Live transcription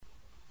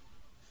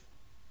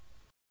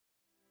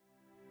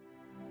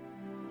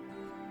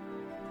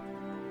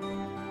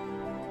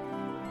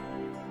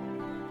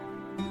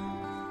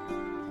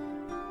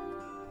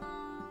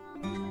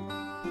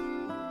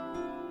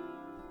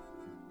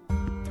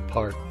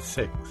Part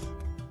 6.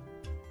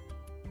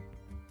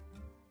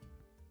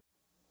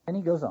 And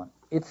he goes on.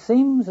 It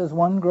seems as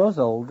one grows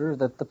older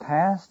that the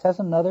past has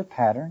another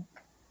pattern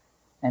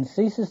and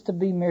ceases to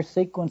be mere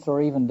sequence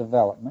or even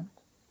development,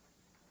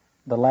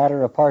 the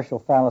latter a partial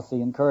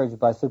fallacy encouraged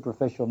by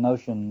superficial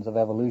notions of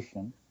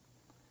evolution,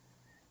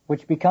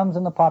 which becomes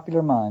in the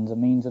popular minds a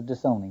means of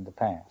disowning the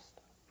past.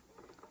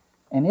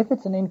 And if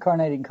it's an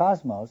incarnating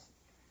cosmos,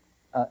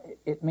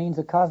 it means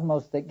a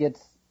cosmos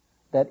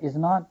that is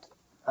not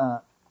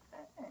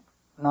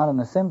an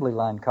assembly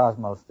line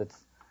cosmos that's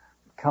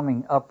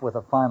coming up with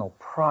a final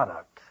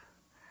product,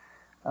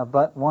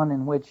 but one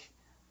in which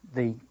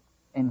the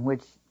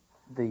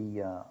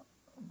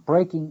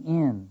breaking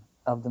in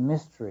of the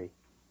mystery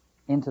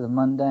into the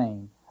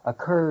mundane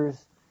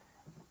occurs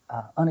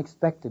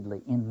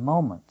unexpectedly in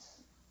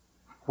moments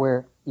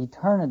where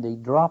eternity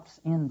drops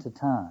into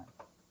time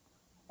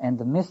and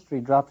the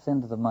mystery drops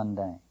into the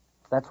mundane.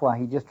 That's why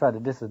he just tried to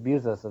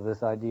disabuse us of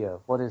this idea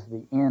of what is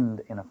the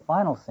end in a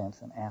final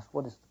sense and ask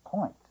what is the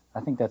point.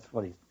 I think that's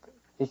what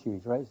issue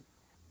he's raising.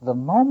 The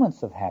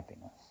moments of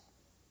happiness,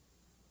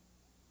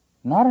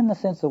 not in the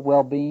sense of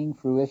well-being,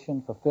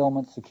 fruition,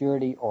 fulfillment,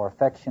 security, or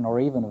affection, or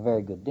even a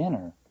very good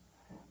dinner,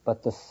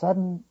 but the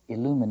sudden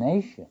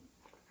illumination.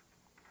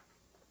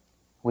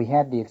 We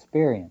had the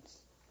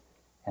experience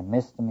and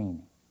missed the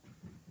meaning.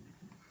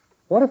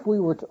 What if we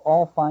were to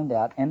all find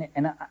out, and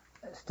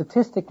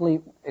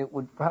statistically it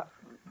would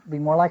be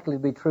more likely to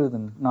be true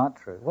than not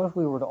true. What if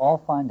we were to all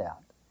find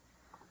out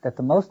that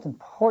the most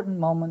important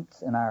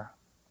moments in our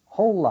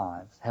whole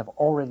lives have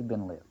already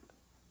been lived?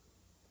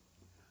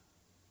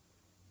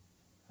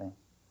 Okay.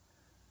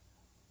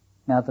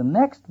 Now the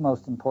next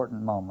most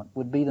important moment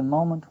would be the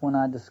moment when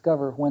I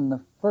discover when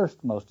the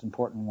first most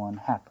important one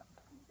happened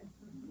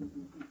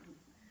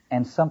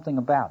and something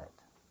about it.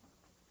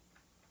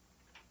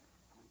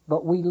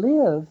 But we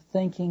live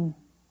thinking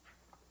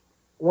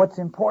what's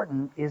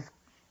important is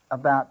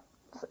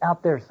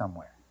out there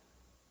somewhere.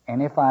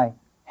 And if I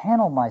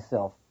handle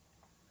myself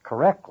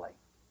correctly,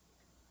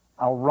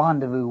 I'll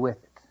rendezvous with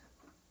it.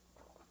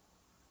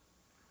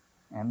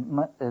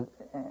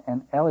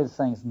 And Eliot's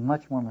saying it's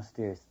much more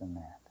mysterious than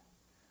that.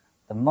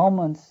 The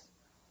moments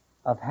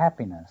of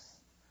happiness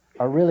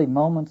are really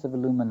moments of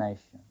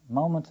illumination,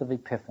 moments of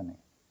epiphany.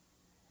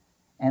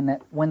 And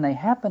that when they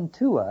happen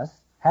to us,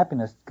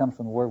 happiness comes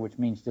from a word which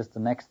means just the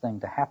next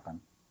thing to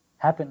happen.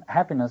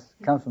 Happiness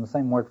comes from the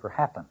same word for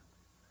happen.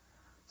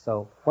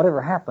 So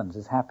whatever happens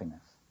is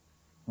happiness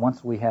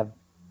once we're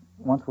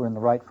in the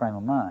right frame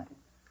of mind.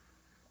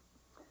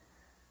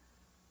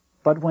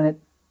 But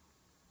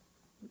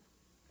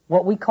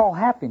what we call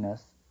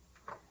happiness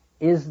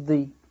is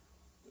the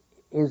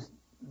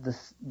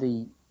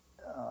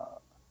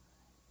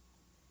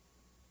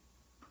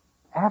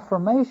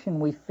affirmation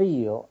we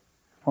feel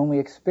when we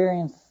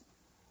experience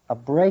a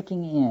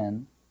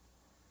breaking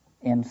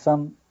in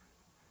some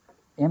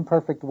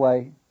imperfect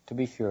way, to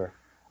be sure,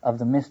 of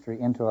the mystery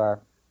into our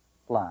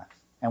lives.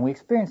 And we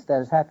experience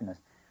that as happiness.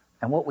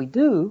 And what we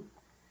do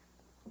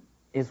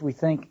is we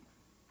think,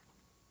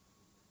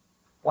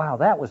 wow,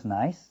 that was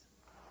nice.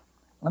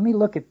 Let me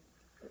look at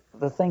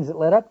the things that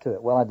led up to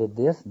it. Well, I did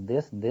this and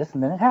this and this,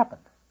 and then it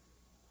happened.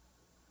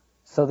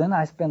 So then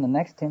I spend the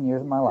next 10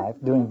 years of my life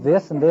doing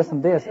this and this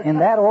and this in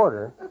that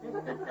order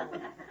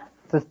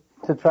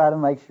to try to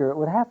make sure it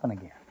would happen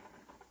again.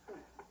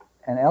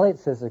 And Eliot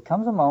says there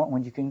comes a moment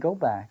when you can go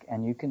back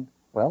and you can,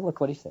 well, look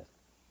what he says.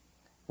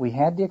 We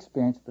had the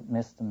experience but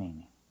missed the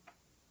meaning.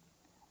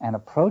 An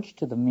approach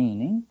to the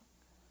meaning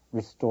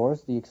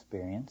restores the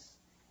experience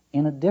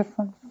in a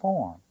different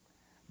form,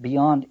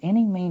 beyond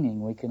any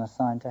meaning we can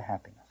assign to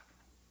happiness.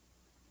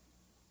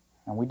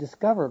 And we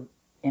discover,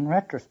 in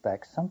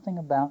retrospect, something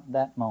about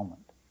that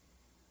moment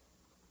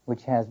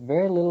which has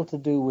very little to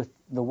do with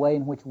the way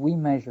in which we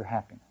measure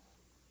happiness.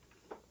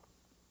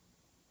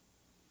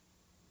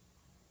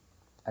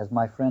 As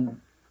my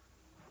friend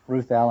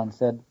Ruth Allen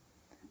said,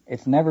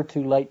 it's never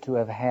too late to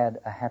have had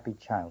a happy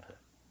childhood.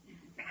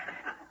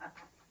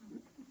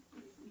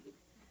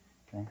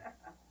 Okay?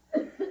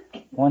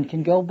 One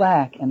can go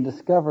back and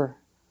discover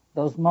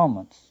those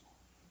moments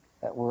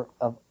that were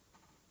of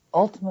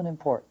ultimate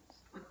importance.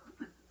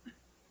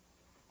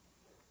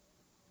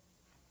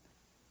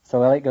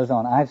 So Eliot goes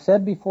on, I've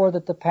said before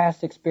that the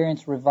past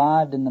experience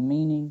revived in the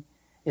meaning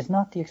is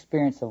not the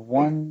experience of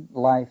one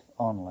life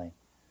only,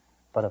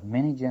 but of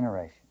many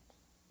generations.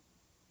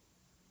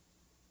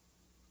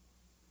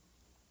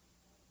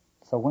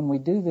 So when we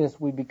do this,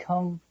 we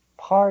become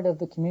part of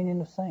the communion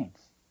of saints.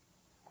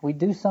 We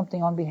do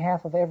something on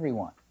behalf of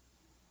everyone.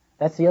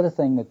 That's the other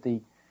thing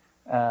that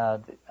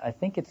I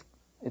think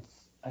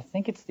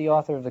it's the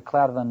author of The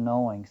Cloud of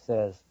Unknowing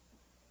says.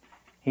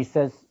 He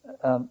says,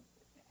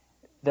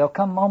 there'll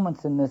come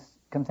moments in this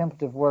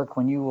contemplative work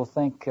when you will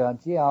think,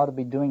 gee, I ought to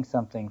be doing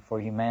something for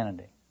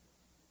humanity.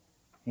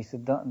 He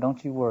said,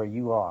 don't you worry,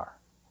 you are.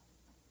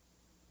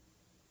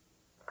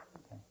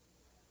 Okay.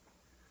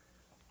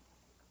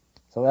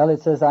 So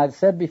Eliot says, I've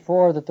said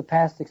before that the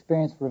past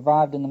experience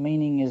revived in the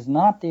meaning is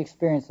not the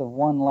experience of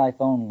one life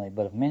only,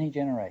 but of many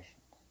generations.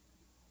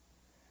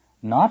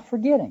 Not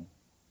forgetting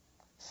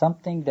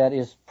something that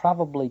is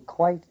probably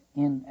quite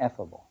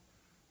ineffable.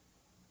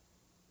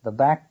 The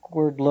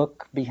backward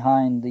look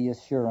behind the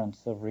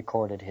assurance of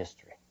recorded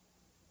history.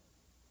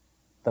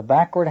 The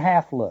backward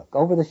half look,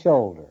 over the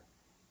shoulder,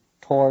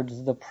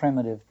 towards the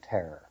primitive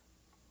terror.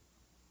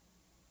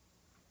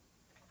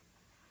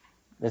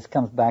 This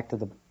comes back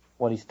to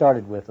what he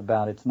started with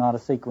about it's not a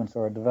sequence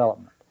or a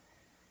development.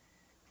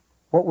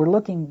 What we're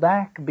looking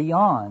back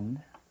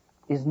beyond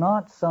is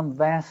not some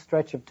vast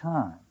stretch of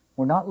time.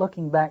 We're not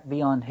looking back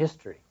beyond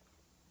history.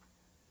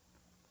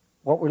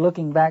 What we're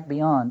looking back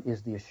beyond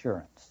is the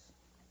assurance.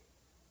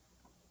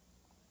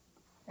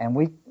 And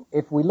we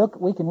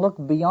can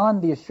look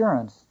beyond the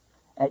assurance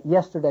at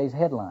yesterday's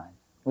headline.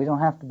 We don't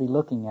have to be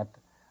looking at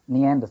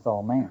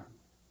Neanderthal man.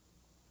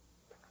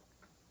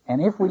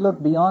 And if we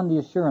look beyond the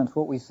assurance,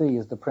 what we see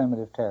is the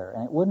primitive terror.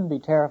 And it wouldn't be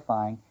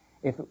terrifying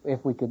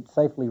if we could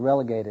safely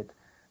relegate it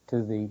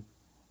to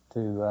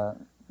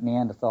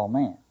Neanderthal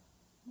man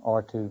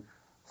or to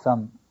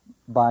some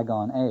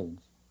bygone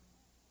age.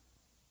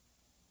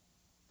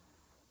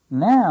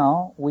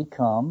 Now we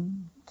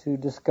come to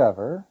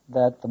discover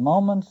that the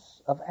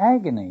moments of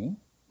agony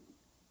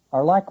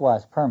are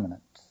likewise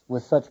permanent,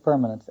 with such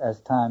permanence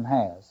as time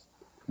has.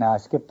 Now I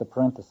skipped the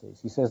parentheses.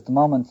 He says the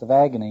moments of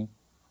agony,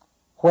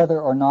 whether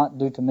or not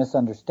due to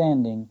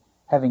misunderstanding,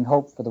 having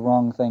hoped for the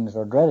wrong things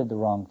or dreaded the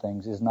wrong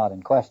things, is not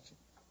in question.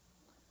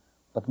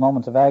 But the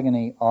moments of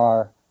agony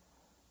are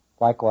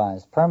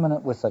likewise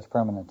permanent, with such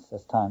permanence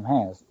as time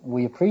has.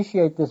 We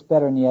appreciate this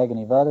better in the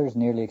agony of others,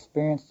 nearly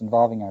experienced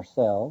involving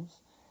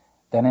ourselves,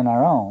 than in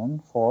our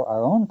own, for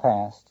our own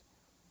past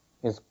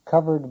is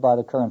covered by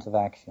the currents of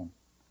action.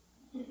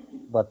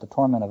 But the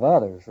torment of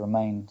others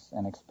remains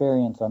an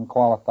experience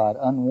unqualified,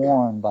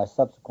 unworn by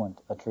subsequent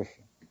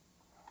attrition.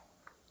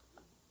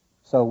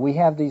 So we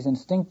have these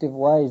instinctive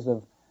ways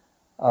of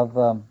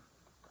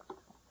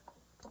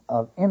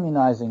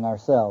immunizing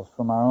ourselves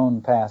from our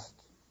own past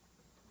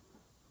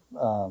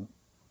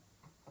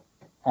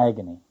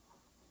agony.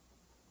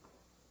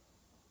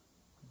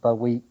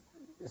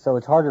 So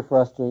it's harder for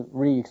us to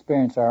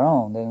re-experience our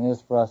own than it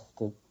is for us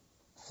to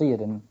see it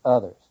in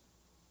others.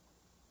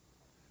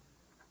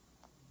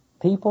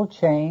 People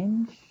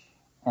change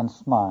and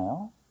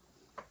smile,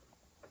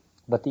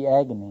 but the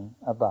agony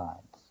abides.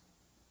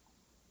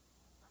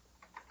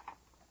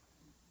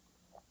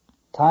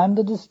 Time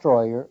the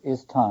destroyer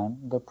is time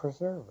the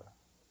preserver.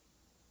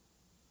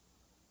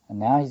 And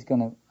now he's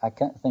going to, I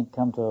think,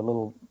 come to a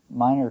little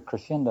minor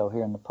crescendo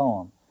here in the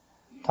poem.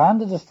 Time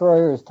the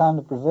destroyer is time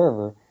the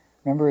preserver.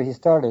 Remember, he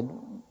started,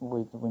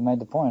 we made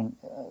the point,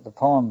 the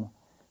poem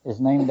is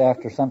named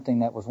after something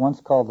that was once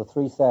called the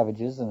Three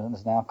Savages and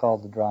is now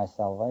called the Dry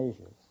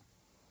Salvages.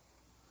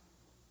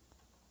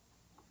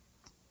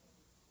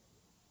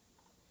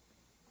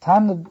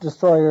 Time the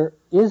destroyer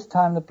is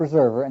time the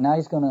preserver, and now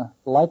he's going to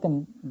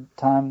liken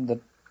time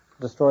the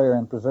destroyer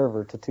and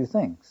preserver to two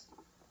things.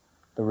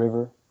 The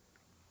river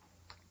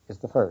is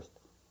the first.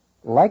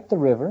 Like the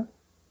river,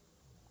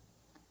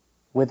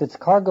 with its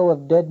cargo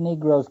of dead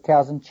Negroes,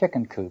 cows, and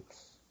chicken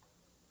coops,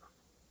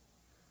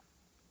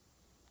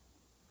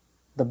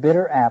 the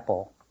bitter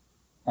apple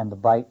and the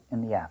bite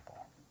in the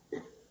apple.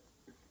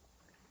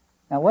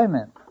 Now wait a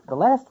minute. The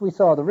last we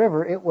saw of the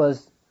river, it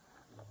was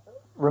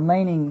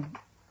remaining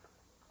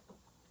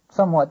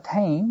somewhat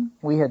tame.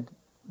 We had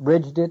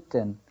bridged it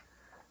and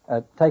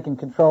taken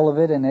control of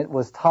it, and it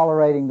was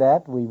tolerating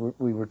that.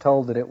 We were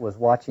told that it was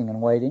watching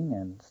and waiting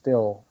and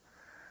still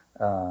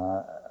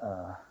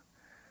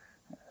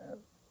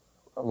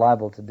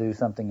liable to do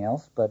something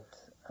else, but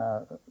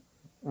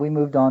we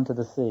moved on to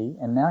the sea,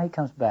 and now he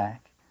comes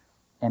back,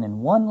 and in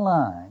one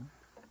line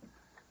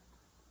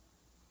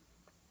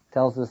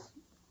tells us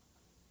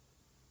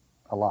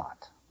a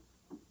lot.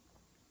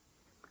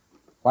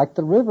 Like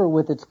the river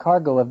with its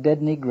cargo of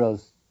dead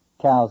Negroes,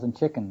 cows, and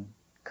chicken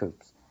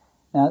coops.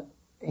 Now,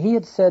 he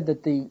had said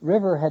that the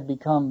river had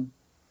become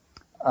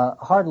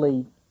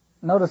hardly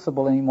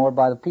noticeable anymore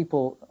by the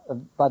people,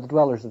 by the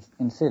dwellers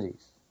in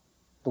cities,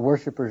 the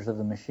worshippers of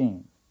the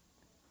machine.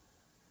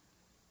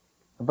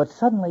 But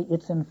suddenly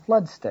it's in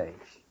flood stage.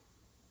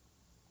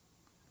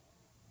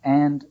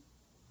 And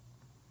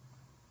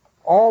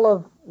all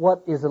of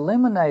what is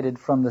eliminated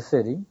from the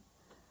city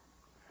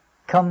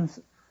comes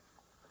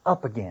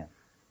up again.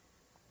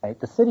 Right?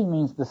 The city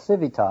means the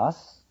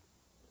civitas,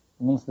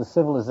 it means the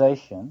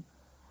civilization.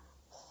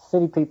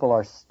 City people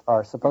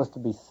are supposed to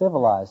be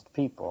civilized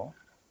people.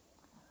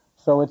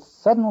 So it's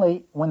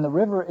suddenly, when the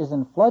river is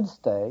in flood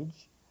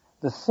stage,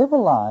 the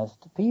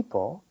civilized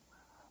people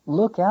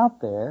look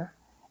out there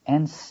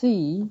and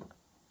see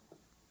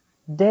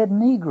dead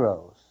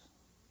Negroes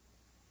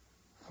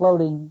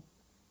floating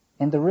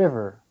in the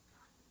river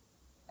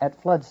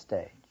at flood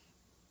stage.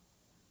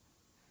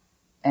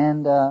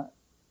 And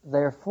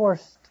they're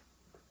forced,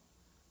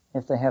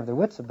 if they have their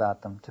wits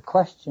about them, to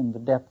question the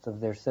depth of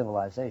their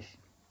civilization.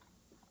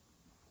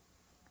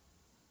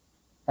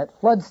 At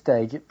flood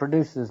stage, it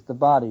produces the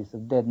bodies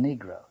of dead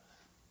Negroes.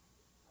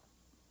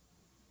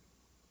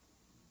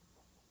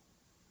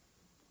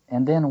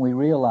 And then we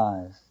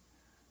realize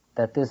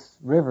that this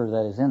river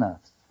that is in us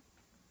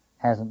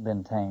hasn't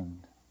been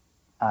tamed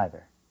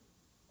either.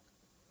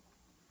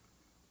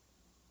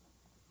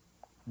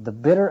 The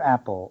bitter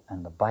apple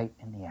and the bite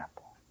in the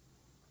apple.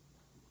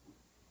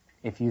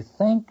 If you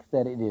think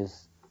that it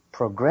is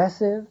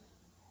progressive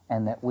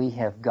and that we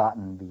have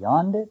gotten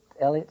beyond it,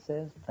 Eliot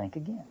says, think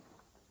again.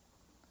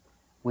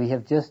 We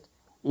have just,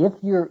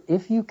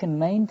 if you can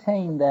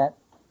maintain that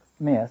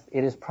myth,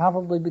 it is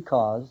probably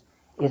because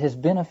it has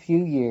been a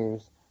few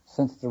years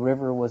since the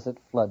river was at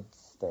flood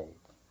stage.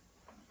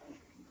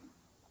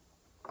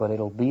 But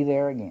it'll be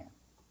there again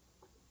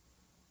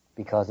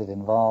because it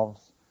involves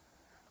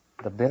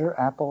the bitter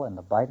apple and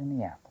the bite in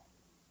the apple.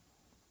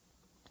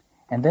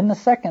 And then the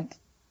second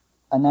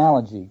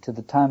analogy to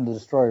the time of the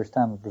destroyer is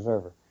time of the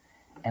preserver.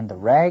 And the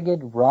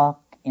ragged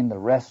rock in the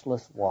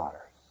restless waters.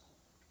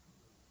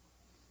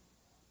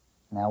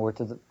 Now we're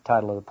to the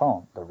title of the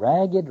poem. The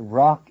ragged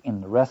rock in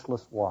the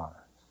restless waters.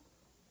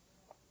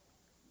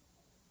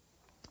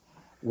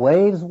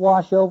 Waves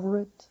wash over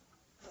it,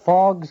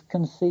 fogs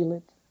conceal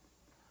it.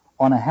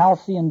 On a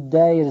halcyon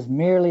day it is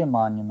merely a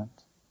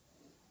monument.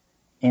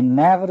 In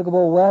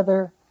navigable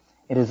weather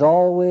it is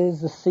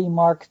always the sea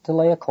marks to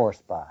lay a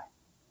course by.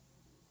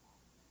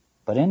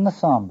 But in the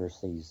somber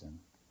season,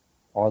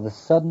 or the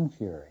sudden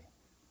fury,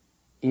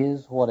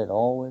 is what it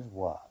always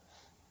was.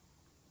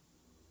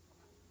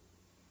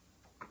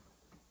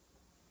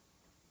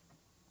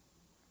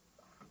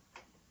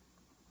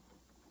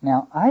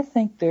 Now, I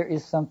think there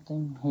is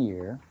something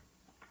here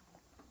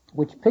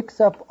which picks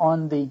up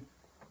on the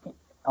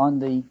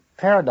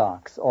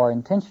paradox or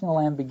intentional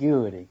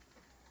ambiguity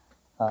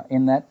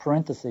in that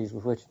parenthesis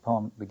with which the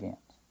poem begins.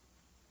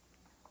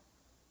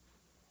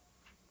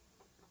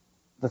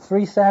 The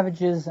three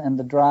savages and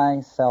the dry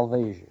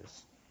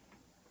salvagers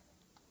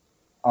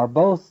are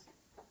both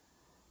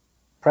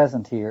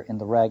present here in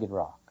the ragged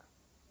rock.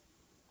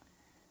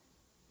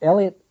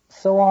 Eliot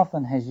so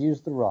often has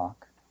used the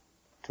rock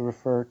to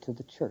refer to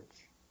the church.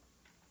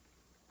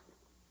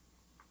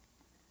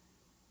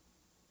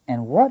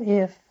 And what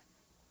if,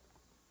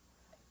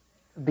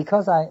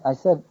 because I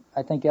said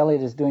I think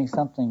Eliot is doing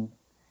something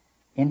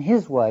in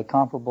his way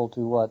comparable to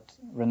what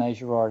René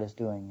Girard is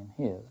doing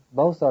in his.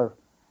 Both are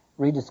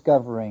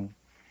rediscovering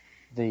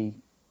the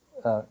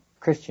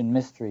Christian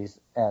mysteries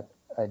at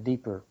a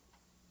deeper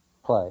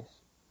place.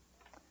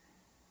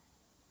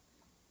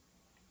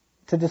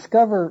 To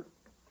discover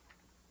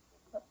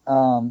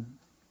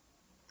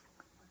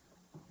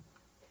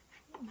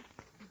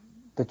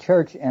the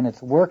church and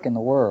its work in the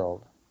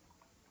world,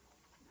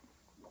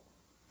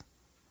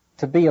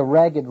 to be a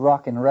ragged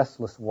rock in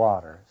restless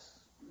waters,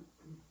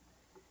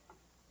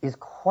 is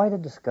quite a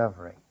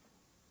discovery.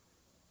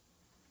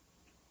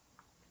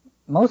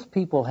 Most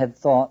people had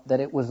thought that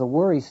it was a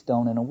worry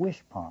stone in a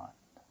wish pond.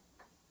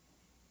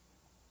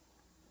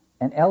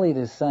 And Eliot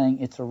is saying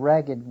it's a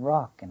ragged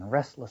rock in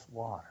restless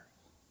waters.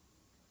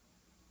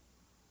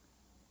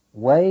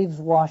 Waves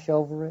wash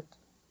over it,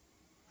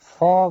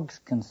 fogs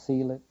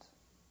conceal it.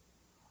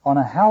 On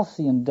a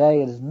halcyon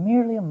day it is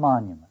merely a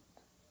monument.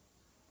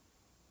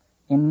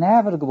 In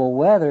navigable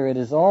weather it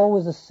is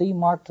always a sea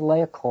mark to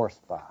lay a course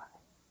by.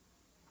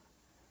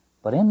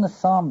 But in the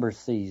somber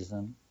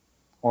season,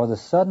 or the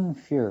sudden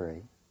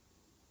fury,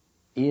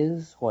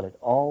 is what it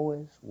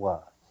always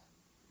was.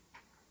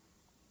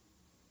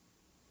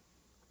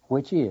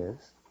 Which is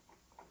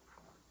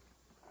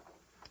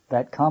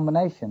that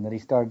combination that he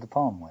started the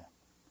poem with.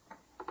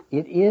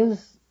 It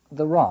is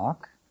the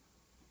rock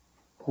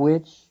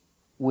which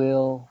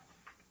will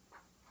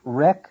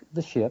wreck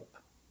the ship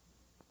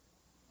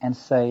and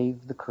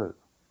save the crew.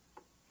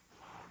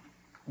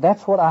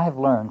 That's what I have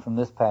learned from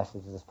this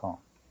passage of this poem.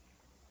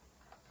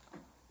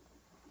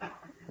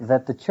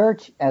 That the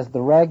church, as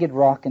the ragged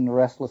rock in the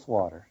restless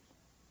waters,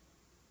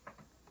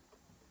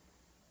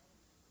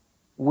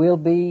 will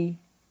be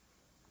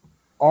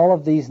all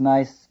of these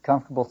nice,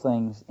 comfortable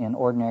things in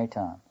ordinary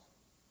times.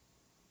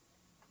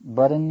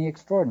 But in the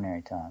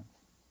extraordinary times,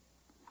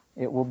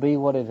 it will be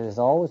what it has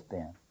always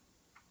been.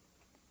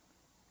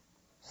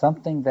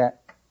 Something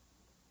that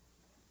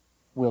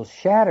will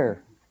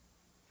shatter,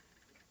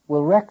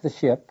 will wreck the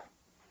ship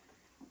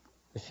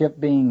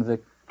being the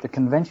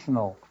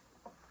conventional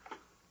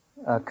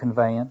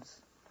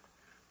conveyance,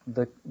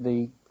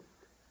 the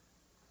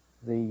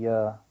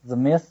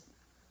myth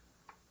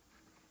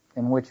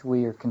in which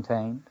we are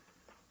contained,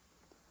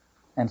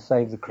 and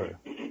save the crew.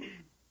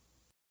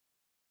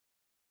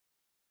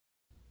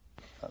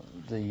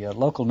 The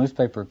local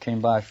newspaper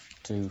came by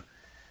to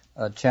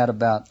chat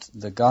about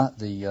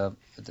the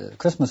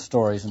Christmas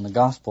stories in the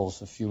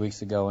Gospels a few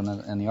weeks ago,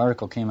 and the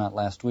article came out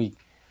last week,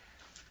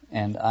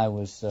 and I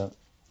was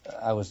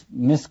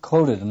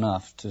misquoted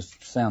enough to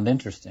sound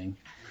interesting.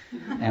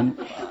 And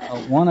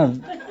one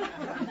of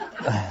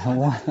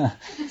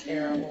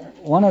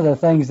the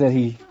things that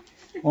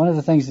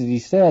he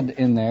said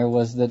in there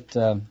was that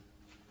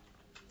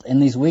in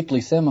these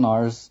weekly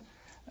seminars,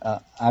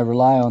 I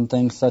rely on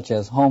things such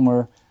as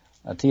Homer,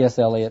 T.S.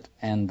 Eliot,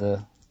 and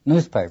the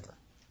newspaper,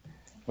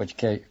 which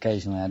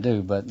occasionally I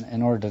do. But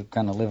in order to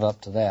kind of live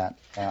up to that,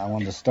 I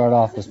wanted to start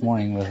off this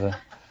morning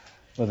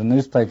with a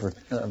newspaper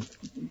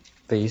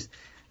piece.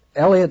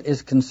 Eliot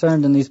is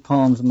concerned in these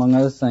poems, among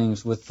other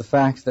things, with the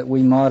fact that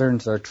we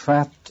moderns are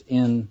trapped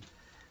in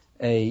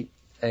a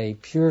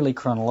purely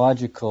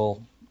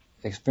chronological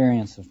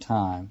experience of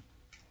time,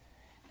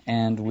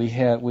 and we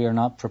are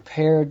not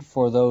prepared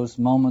for those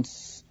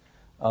moments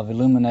of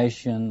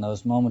illumination,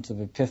 those moments of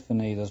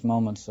epiphany, those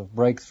moments of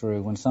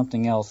breakthrough when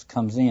something else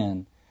comes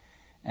in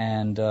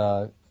and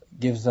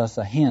gives us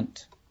a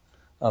hint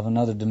of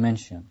another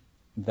dimension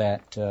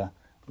that,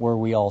 were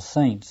we all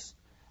saints,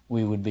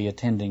 we would be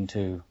attending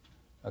to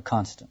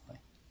constantly.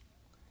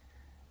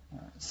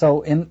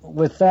 So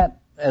with that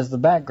as the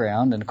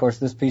background, and of course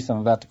this piece I'm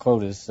about to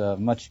quote is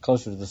much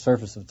closer to the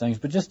surface of things,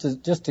 but just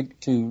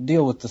to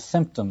deal with the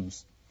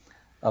symptoms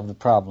of the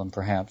problem,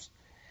 perhaps,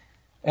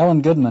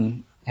 Ellen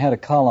Goodman had a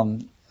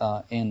column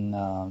in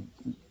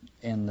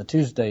the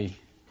Tuesday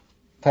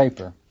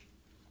paper,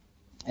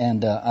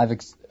 and I've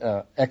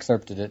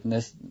excerpted it,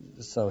 and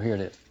so here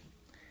it is.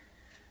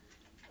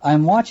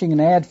 I'm watching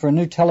an ad for a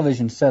new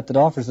television set that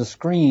offers a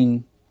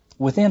screen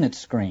within its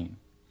screen.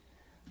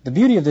 The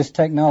beauty of this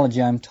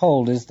technology, I'm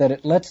told, is that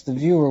it lets the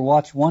viewer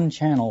watch one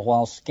channel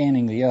while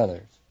scanning the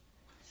others.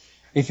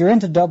 If you're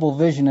into double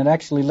vision, it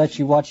actually lets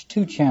you watch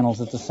two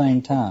channels at the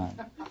same time.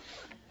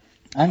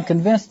 I'm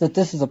convinced that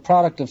this is a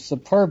product of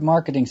superb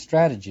marketing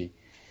strategy.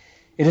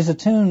 It is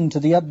attuned to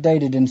the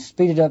updated and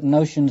speeded up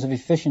notions of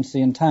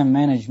efficiency and time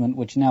management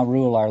which now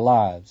rule our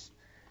lives.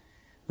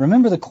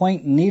 Remember the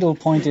quaint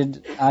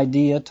needle-pointed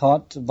idea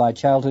taught by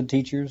childhood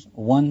teachers,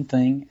 one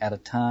thing at a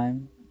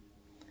time?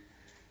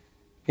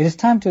 It is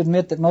time to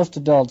admit that most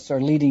adults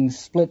are leading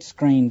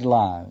split-screened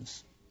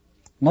lives.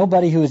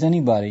 Nobody who is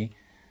anybody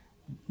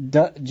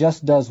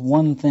just does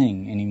one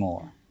thing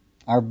anymore.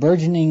 Our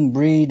burgeoning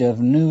breed of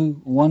new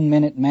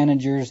one-minute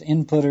managers,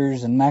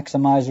 inputters, and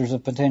maximizers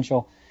of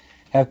potential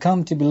have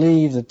come to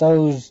believe that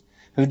those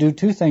who do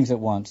two things at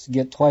once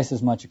get twice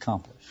as much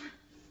accomplished.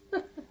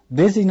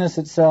 Busyness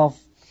itself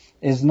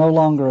is no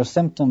longer a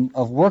symptom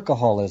of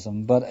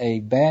workaholism, but a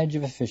badge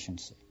of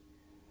efficiency.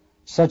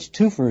 Such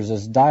twofers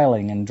as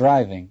dialing and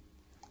driving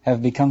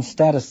have become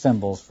status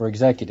symbols for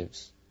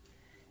executives.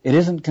 It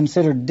isn't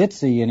considered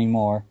ditzy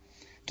anymore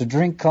to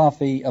drink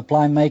coffee,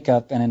 apply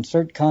makeup, and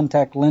insert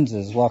contact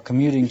lenses while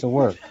commuting to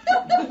work.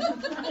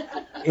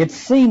 It's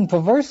seen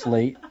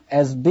perversely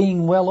as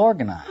being well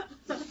organized.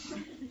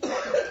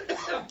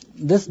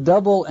 This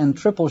double and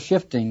triple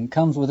shifting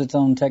comes with its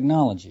own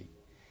technology.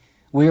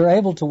 We are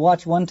able to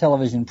watch one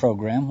television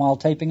program while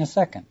taping a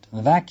second,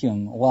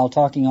 vacuum while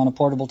talking on a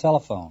portable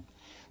telephone,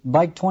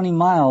 bike 20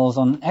 miles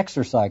on an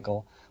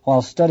exercycle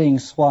while studying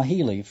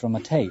Swahili from a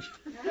tape,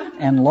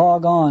 and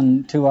log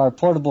on to our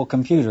portable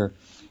computer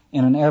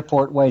in an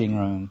airport waiting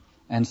room,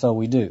 and so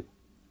we do.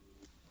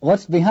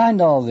 What's behind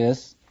all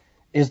this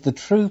is the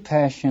true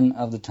passion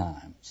of the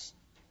times,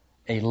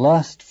 a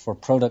lust for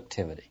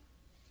productivity.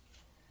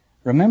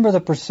 Remember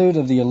the pursuit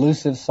of the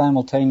elusive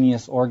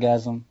simultaneous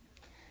orgasm?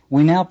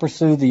 We now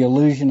pursue the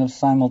illusion of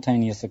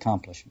simultaneous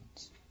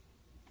accomplishments.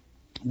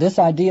 This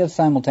idea of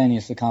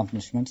simultaneous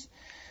accomplishments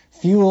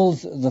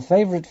fuels the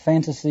favorite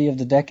fantasy of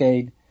the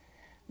decade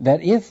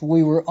that if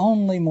we were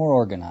only more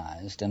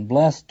organized and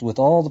blessed with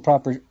all the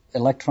proper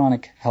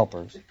electronic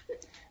helpers,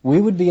 we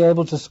would be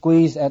able to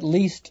squeeze at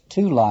least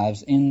two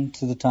lives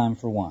into the time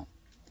for one.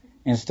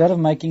 Instead of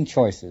making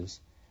choices,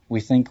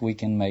 we think we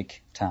can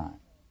make time.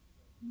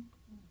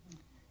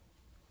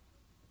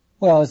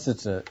 Well,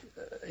 it's a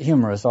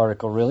humorous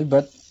article, really,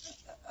 but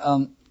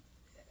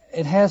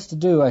it has to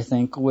do, I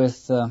think,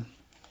 with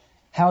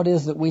how it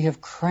is that we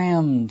have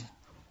crammed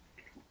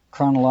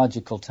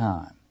chronological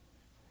time,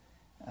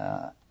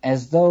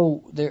 as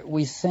though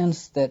we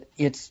sense that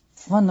its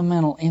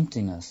fundamental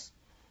emptiness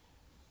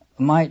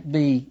might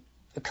be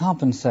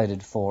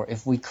compensated for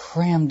if we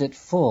crammed it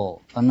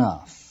full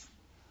enough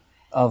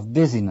of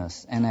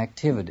busyness and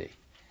activity.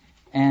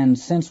 And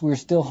since we're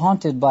still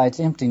haunted by its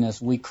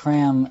emptiness, we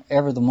cram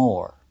ever the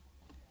more,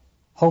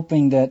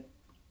 hoping that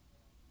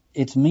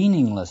its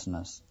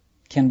meaninglessness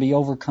can be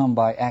overcome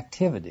by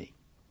activity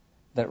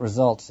that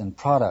results in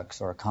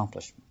products or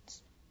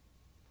accomplishments.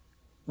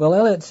 Well,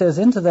 Eliot says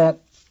into that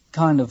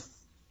kind of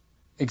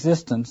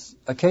existence,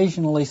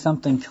 occasionally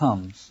something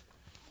comes,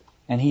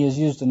 and he has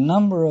used a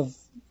number of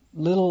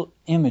little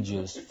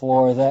images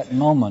for that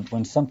moment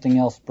when something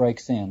else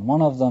breaks in.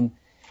 One of them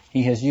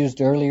he has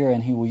used earlier,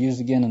 and he will use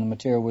again in the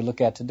material we look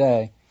at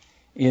today,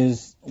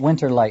 is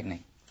winter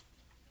lightning.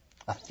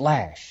 A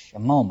flash, a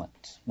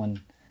moment, when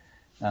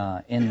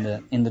in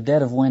the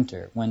dead of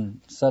winter,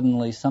 when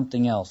suddenly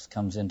something else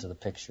comes into the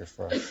picture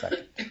for a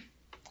second.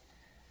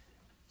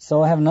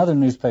 So I have another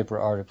newspaper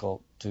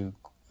article to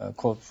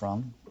quote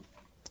from,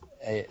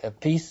 a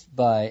piece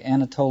by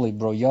Anatoly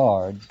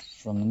Broyard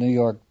from the New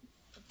York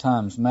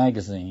Times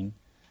Magazine.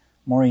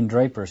 Maureen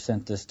Draper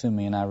sent this to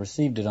me, and I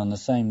received it on the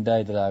same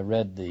day that I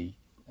read the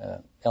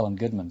Ellen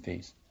Goodman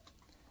piece.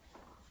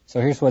 So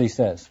here's what he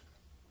says.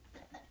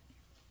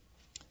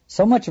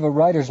 So much of a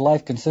writer's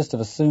life consists of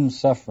assumed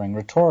suffering,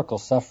 rhetorical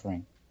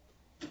suffering,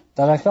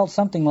 that I felt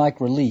something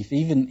like relief,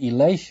 even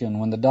elation,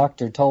 when the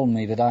doctor told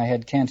me that I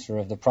had cancer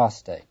of the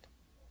prostate.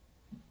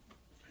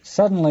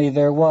 Suddenly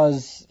there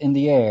was in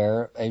the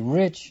air a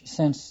rich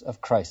sense of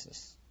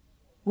crisis,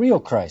 real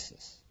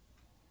crisis,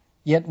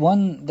 yet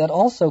one that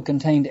also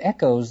contained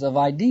echoes of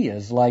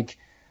ideas like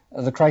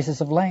the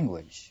crisis of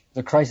language,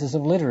 the crisis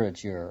of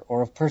literature,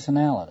 or of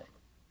personality.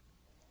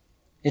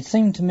 It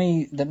seemed to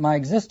me that my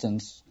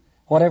existence,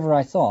 whatever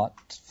I thought,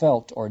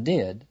 felt, or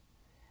did,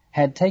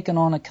 had taken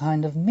on a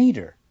kind of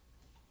meter,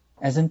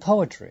 as in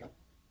poetry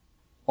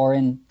or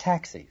in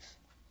taxis.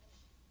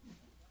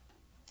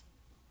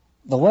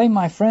 The way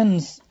my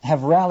friends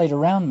have rallied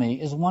around me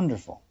is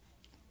wonderful.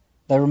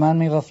 They remind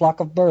me of a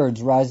flock of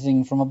birds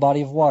rising from a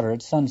body of water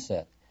at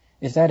sunset.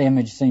 If that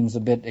image seems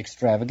a bit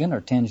extravagant or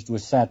tinged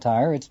with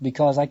satire, it's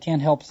because I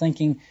can't help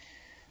thinking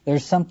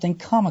there's something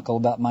comical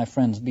about my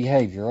friends'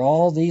 behavior,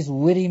 all these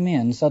witty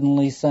men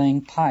suddenly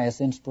saying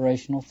pious,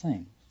 inspirational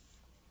things.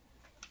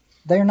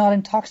 They are not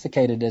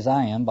intoxicated as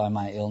I am by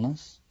my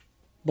illness,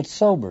 but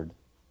sobered.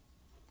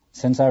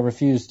 Since I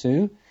refuse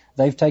to,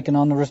 they've taken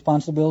on the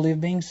responsibility of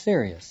being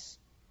serious.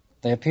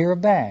 They appear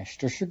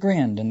abashed or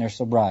chagrined in their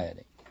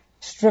sobriety.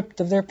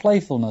 Stripped of their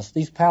playfulness,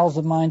 these pals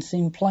of mine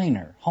seem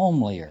plainer,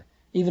 homelier,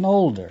 even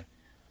older.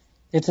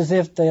 It's as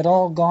if they had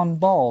all gone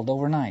bald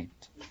overnight.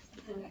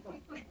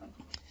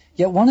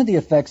 Yet one of the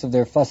effects of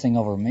their fussing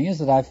over me is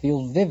that I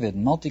feel vivid,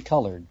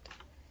 multicolored,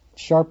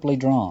 sharply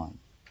drawn.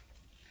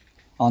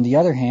 On the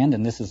other hand,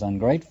 and this is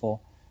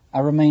ungrateful,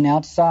 I remain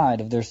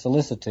outside of their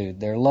solicitude,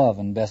 their love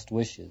and best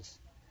wishes.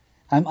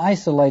 I'm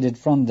isolated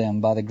from them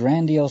by the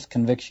grandiose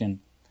conviction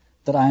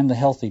that I am the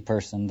healthy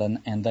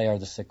person and they are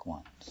the sick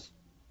ones.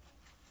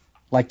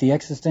 Like the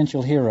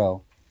existential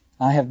hero,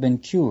 I have been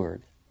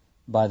cured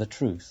by the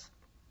truth,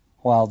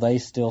 while they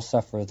still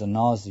suffer the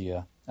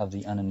nausea of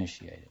the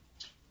uninitiated.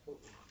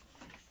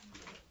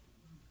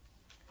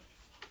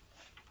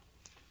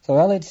 So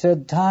Eliot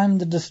said, time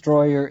the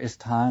destroyer is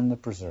time the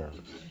preserver.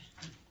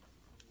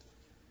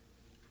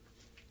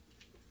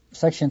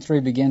 Section 3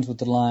 begins with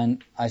the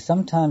line, I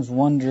sometimes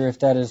wonder if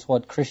that is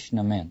what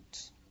Krishna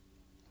meant.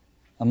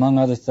 Among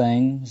other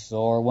things,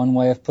 or one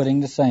way of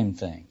putting the same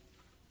thing,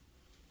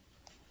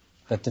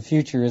 that the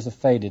future is a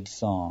faded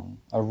song,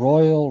 a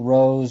royal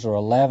rose or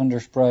a lavender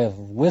spray of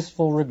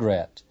wistful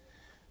regret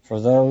for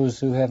those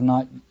who are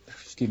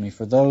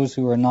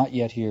not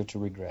yet here to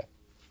regret.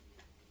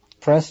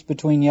 Pressed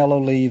between yellow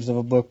leaves of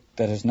a book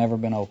that has never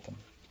been opened.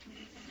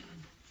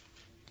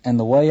 And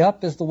the way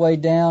up is the way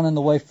down, and the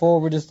way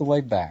forward is the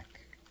way back.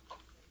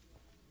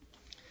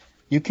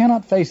 You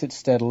cannot face it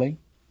steadily,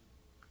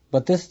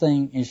 but this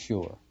thing is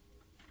sure,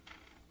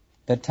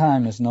 that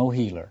time is no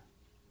healer.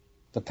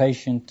 The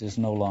patient is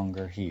no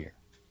longer here.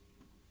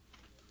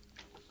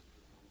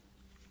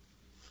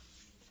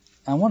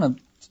 I want to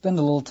spend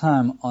a little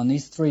time on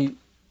these three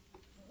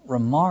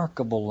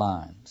remarkable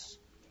lines.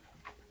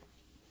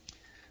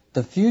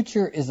 The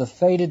future is a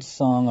faded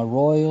song, a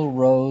royal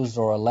rose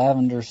or a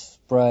lavender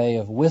spray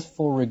of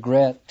wistful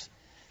regret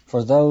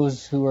for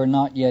those who are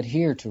not yet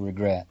here to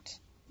regret,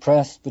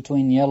 pressed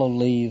between yellow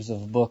leaves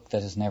of a book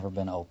that has never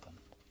been opened.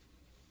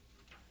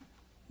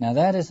 Now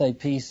that is a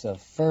piece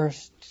of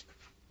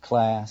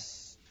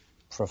first-class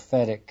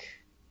prophetic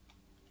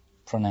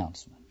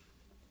pronouncement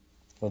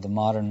for the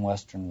modern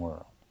Western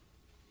world.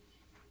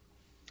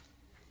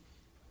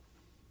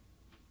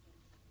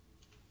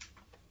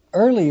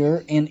 Earlier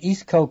in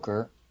East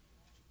Coker,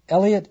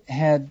 Eliot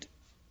had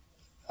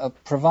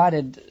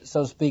provided,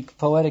 so to speak,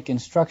 poetic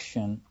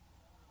instruction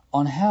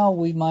on how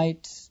we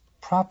might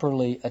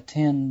properly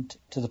attend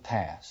to the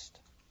past.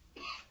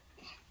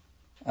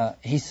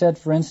 He said,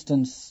 for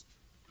instance,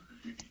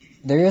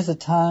 there is a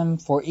time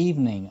for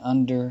evening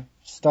under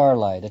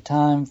starlight, a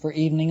time for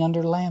evening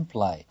under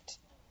lamplight,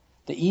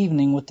 the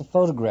evening with the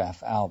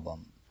photograph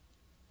album.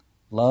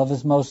 Love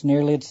is most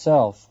nearly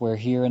itself where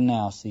here and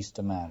now cease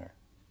to matter.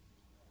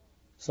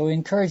 So he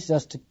encouraged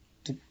us to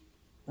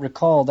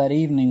recall that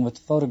evening with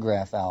the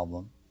photograph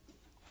album.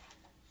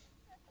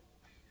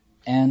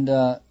 And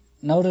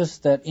notice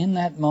that in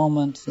that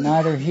moment,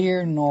 neither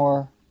here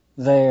nor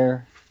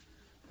there,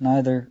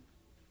 neither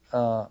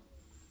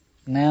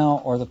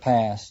now or the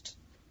past,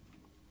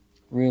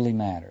 really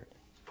mattered.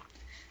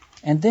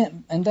 And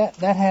that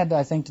had,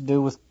 I think, to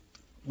do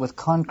with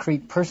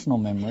concrete personal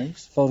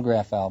memories,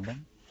 photograph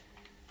album.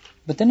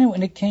 But then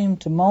when it came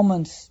to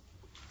moments,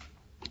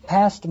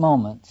 past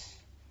moments,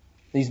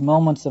 these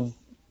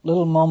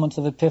little moments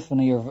of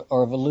epiphany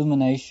or of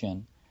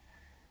illumination,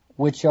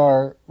 which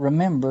are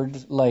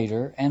remembered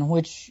later and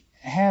which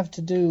have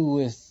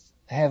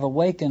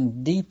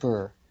awakened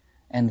deeper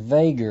and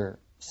vaguer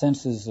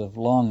senses of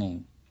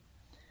longing.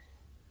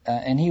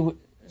 And he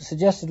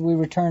suggested we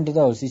return to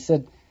those. He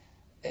said,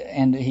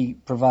 and he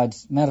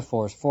provides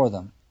metaphors for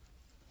them,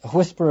 a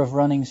whisper of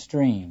running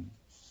streams,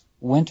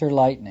 winter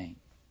lightning,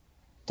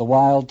 the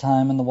wild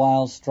thyme and the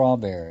wild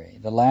strawberry,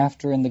 the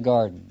laughter in the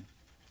garden,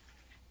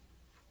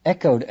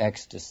 echoed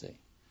ecstasy.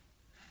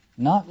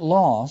 Not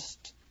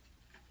lost,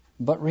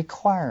 but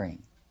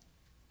requiring,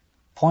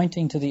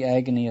 pointing to the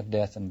agony of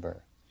death and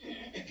birth.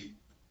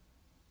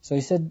 So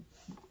he said,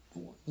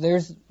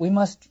 we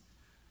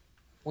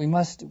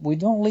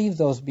don't leave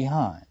those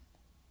behind,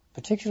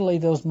 particularly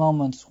those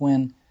moments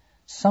when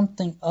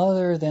something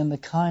other than the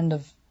kind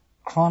of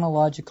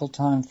chronological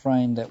time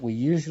frame that we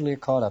usually are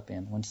caught up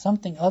in, when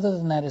something other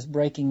than that is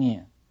breaking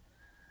in.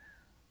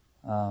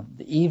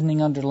 The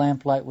evening under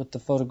lamplight with the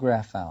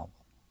photograph album,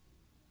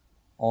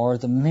 or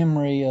the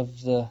memory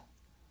of the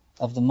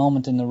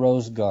moment in the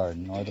rose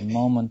garden, or the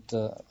moment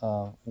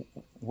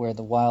where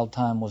the wild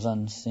time was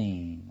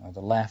unseen, or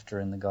the laughter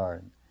in the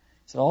garden.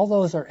 So all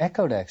those are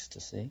echoed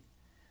ecstasy,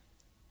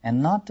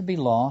 and not to be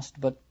lost,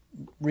 but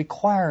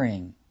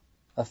requiring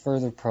a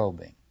further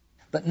probing.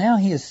 But now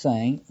he is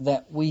saying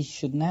that we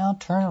should now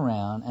turn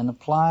around and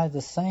apply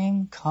the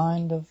same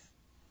kind of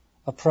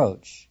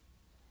approach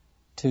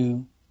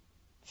to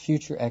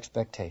future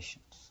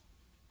expectations.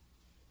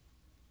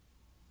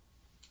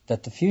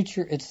 That the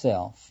future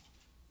itself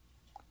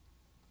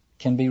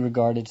can be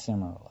regarded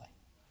similarly.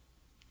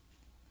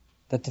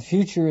 That the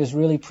future is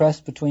really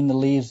pressed between the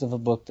leaves of a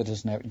book that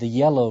has never, the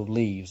yellow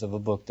leaves of a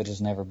book that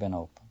has never been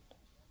opened.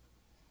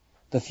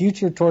 The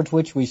future towards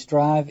which we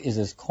strive is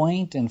as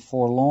quaint and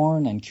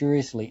forlorn and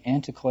curiously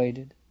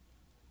antiquated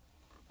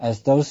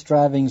as those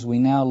strivings we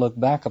now look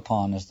back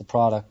upon as the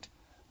product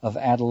of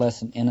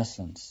adolescent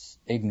innocence,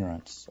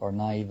 ignorance, or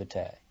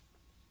naivete.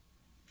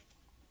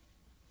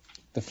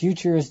 The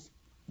future is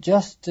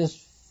just as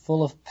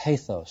full of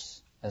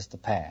pathos as the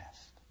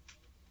past,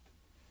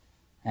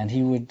 and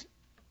he would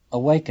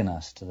awaken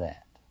us to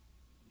that.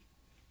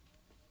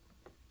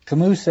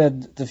 Camus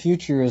said the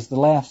future is the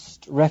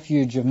last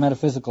refuge of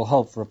metaphysical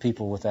hope for a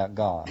people without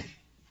God.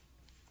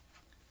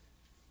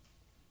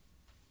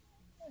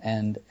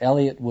 And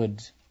Eliot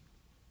would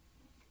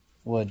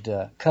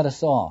cut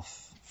us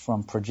off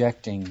from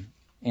projecting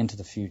into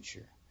the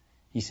future.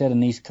 He said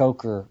in East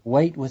Coker,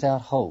 wait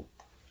without hope,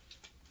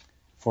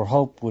 for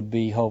hope would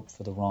be hope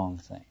for the wrong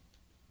thing.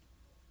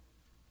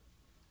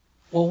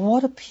 Well,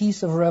 what a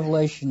piece of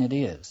revelation it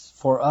is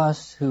for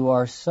us who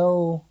are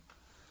so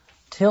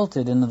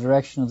tilted in the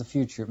direction of the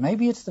future.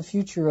 Maybe it's the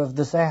future of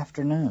this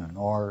afternoon,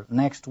 or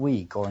next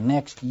week, or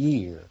next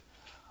year,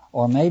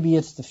 or maybe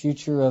it's the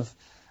future of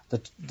the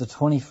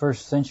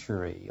 21st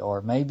century,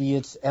 or maybe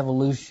it's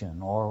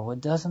evolution, or it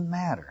doesn't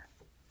matter.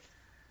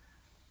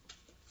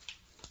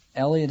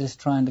 Eliot is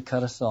trying to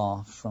cut us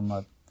off from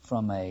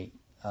an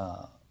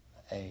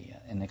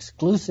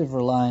exclusive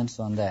reliance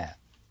on that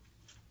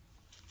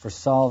for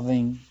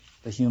solving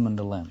the human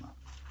dilemma.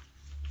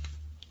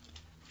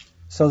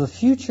 So the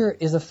future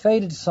is a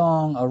faded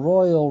song, a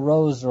royal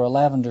rose or a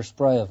lavender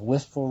spray of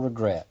wistful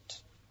regret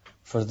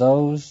for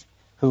those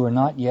who are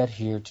not yet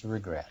here to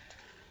regret.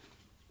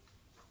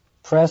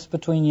 Pressed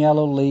between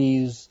yellow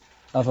leaves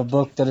of a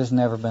book that has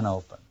never been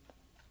opened.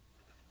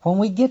 When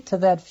we get to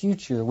that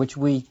future, which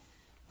we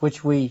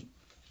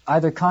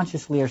either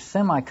consciously or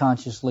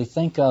semi-consciously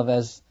think of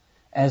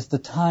as the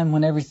time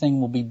when everything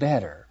will be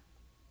better,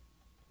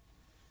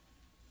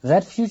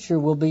 that future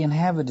will be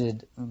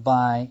inhabited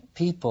by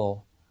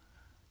people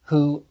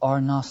who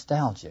are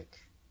nostalgic.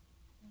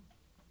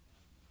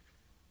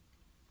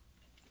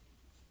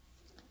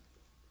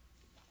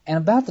 And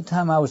about the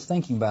time I was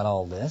thinking about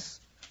all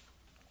this,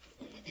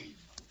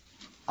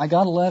 I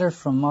got a letter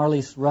from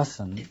Marlies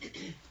Russen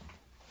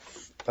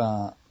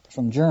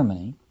from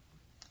Germany,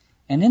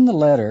 and in the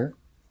letter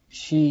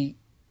she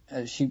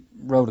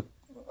wrote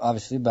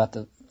obviously about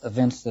the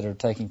events that are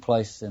taking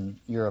place in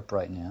Europe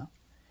right now.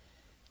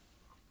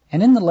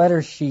 And in the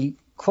letter she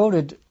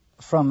quoted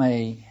from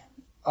a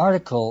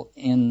article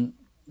in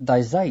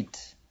Die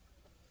Zeit,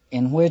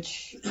 in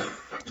which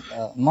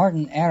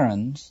Martin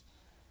Ahrens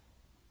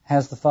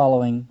has the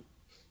following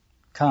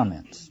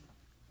comments,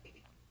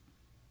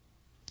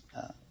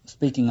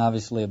 speaking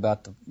obviously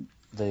about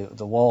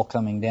the wall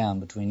coming down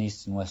between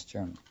East and West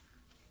Germany.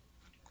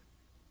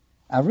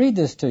 I read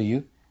this to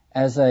you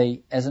as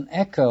an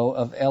echo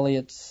of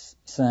Eliot's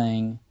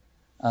saying,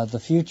 the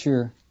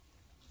future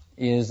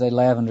is a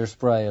lavender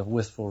spray of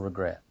wistful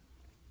regret.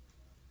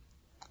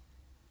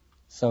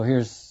 So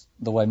here's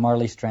the way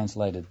Marlies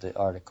translated the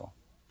article.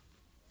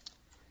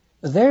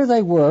 There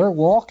they were,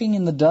 walking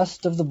in the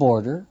dust of the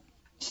border,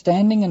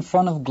 standing in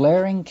front of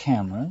glaring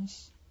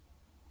cameras,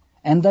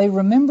 and they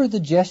remember the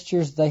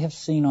gestures they have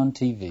seen on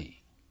TV.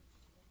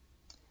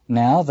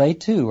 Now they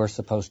too are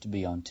supposed to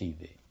be on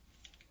TV.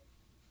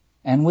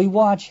 And we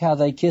watch how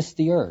they kiss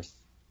the earth,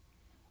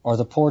 or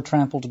the poor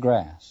trampled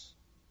grass.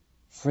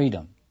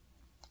 Freedom,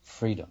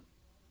 freedom.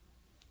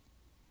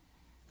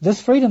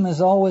 This freedom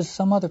is always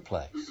some other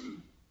place.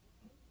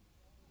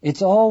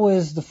 It's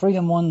always the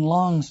freedom one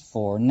longs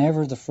for,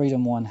 never the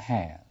freedom one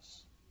has.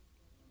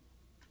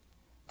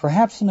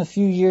 Perhaps in a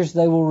few years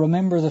they will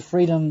remember the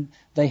freedom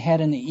they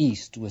had in the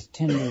East with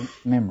tender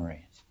memories.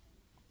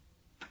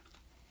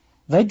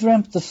 They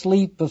dreamt the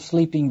sleep of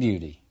sleeping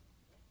beauty,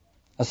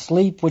 a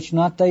sleep which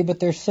not they but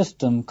their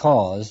system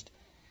caused,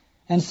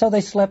 And so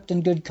they slept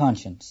in good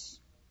conscience,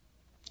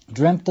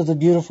 dreamt of the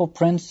beautiful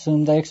prince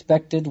whom they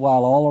expected,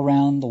 while all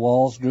around the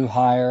walls grew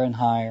higher and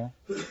higher,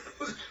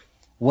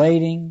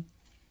 waiting,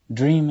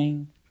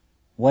 dreaming,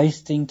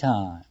 wasting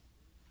time.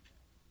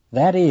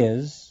 That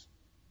is,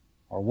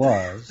 or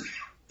was,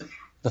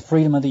 the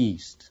freedom of the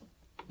East.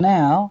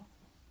 Now,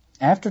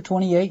 after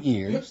 28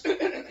 years,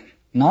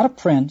 not a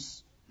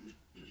prince,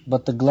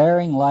 but the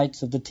glaring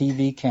lights of the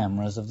TV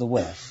cameras of the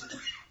West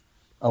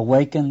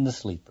awaken the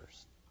sleepers.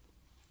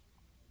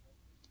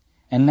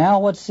 And now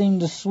what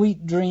seemed a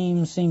sweet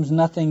dream seems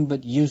nothing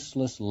but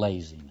useless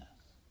laziness.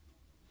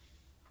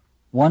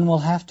 One will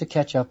have to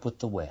catch up with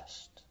the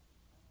West.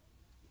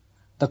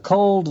 The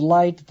cold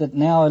light that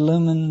now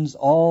illumines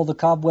all the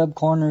cobweb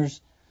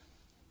corners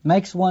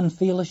makes one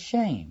feel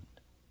ashamed.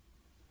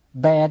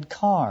 Bad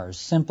cars,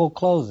 simple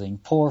clothing,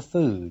 poor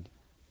food.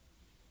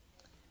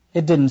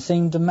 It didn't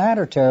seem to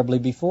matter terribly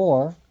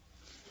before.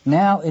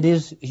 Now it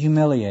is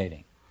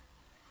humiliating.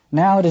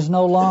 Now it is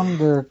no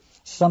longer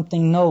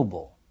something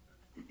noble.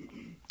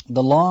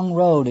 The long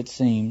road, it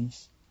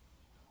seems,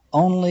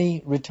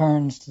 only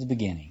returns to the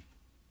beginning.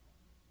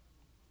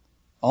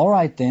 All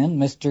right then,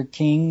 Mr.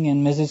 King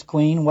and Mrs.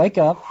 Queen, wake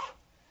up.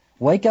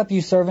 Wake up,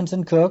 you servants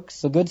and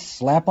cooks. A good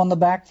slap on the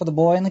back for the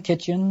boy in the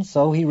kitchen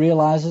so he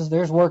realizes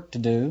there's work to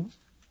do.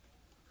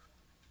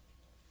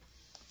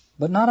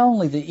 But not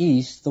only the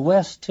East, the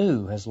West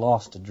too has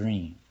lost a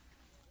dream.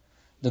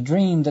 The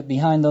dream that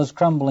behind those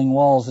crumbling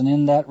walls and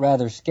in that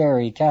rather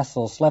scary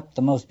castle slept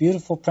the most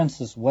beautiful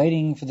princess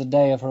waiting for the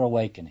day of her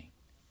awakening.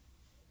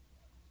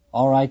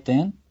 All right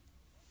then,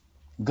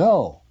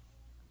 go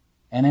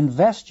and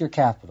invest your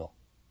capital.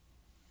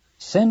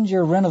 Send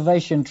your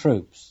renovation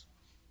troops.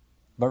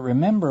 But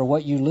remember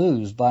what you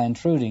lose by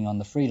intruding on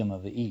the freedom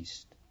of the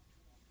East.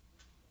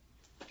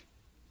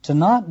 To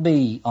not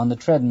be on the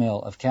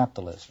treadmill of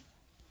capitalism,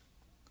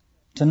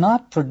 to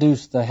not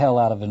produce the hell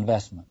out of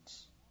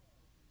investments,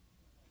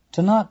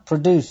 to not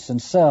produce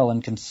and sell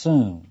and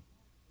consume,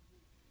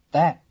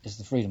 that is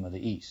the freedom of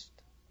the East.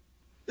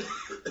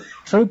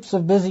 Troops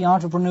of busy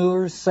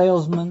entrepreneurs,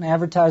 salesmen,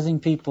 advertising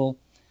people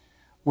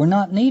were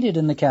not needed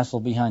in the castle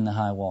behind the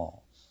high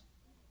walls.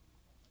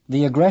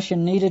 The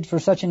aggression needed for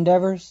such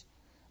endeavors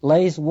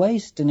lays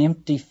waste an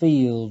empty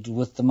field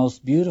with the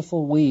most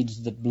beautiful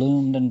weeds that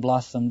bloomed and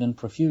blossomed in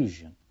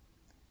profusion,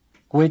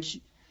 which,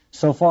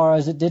 so far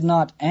as it did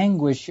not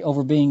anguish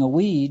over being a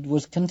weed,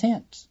 was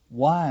content,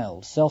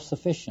 wild,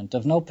 self-sufficient,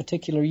 of no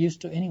particular use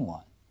to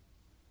anyone.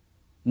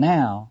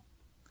 Now,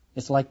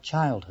 it's like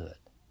childhood,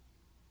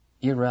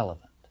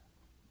 irrelevant.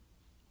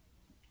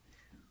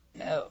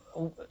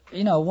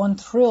 One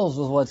thrills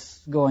with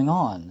what's going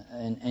on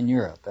in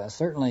Europe.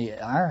 Certainly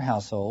our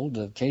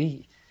household,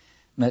 Katie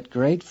met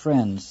great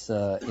friends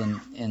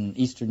in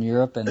Eastern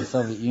Europe and the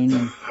Soviet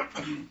Union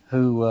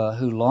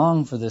who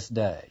long for this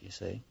day, you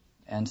see.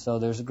 And so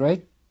there's a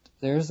great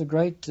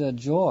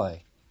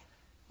joy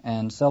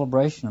and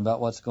celebration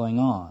about what's going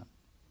on.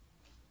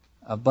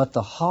 But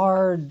the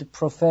hard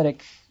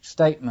prophetic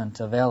statement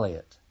of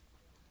Eliot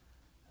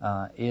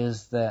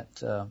is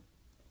that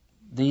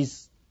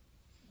these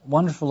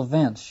wonderful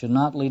events should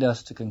not lead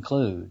us to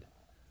conclude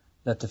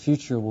that the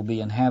future will be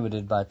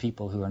inhabited by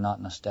people who are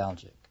not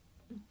nostalgic.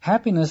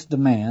 Happiness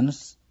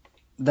demands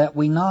that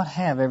we not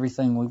have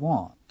everything we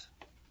want.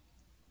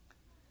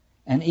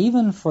 And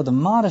even for the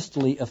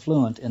modestly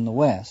affluent in the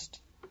West,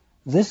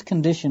 this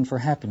condition for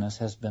happiness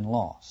has been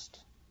lost.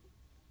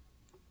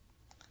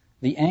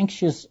 The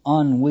anxious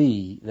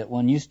ennui that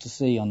one used to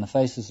see on the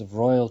faces of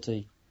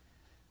royalty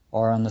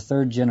or on the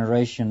third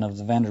generation of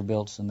the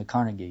Vanderbilts and the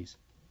Carnegies,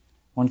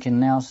 one can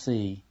now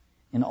see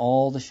in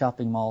all the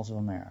shopping malls of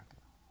America.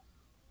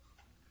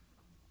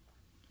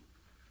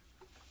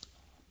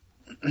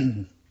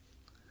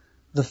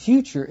 The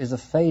future is a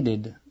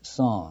faded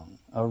song,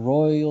 a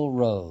royal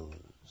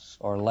rose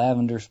or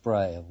lavender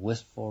spray of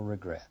wistful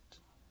regret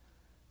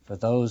for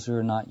those who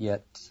are not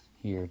yet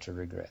here to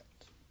regret.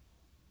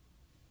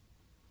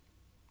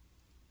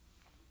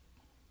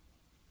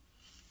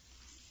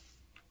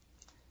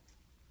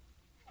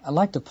 I'd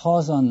like to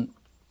pause on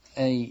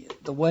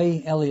the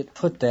way Eliot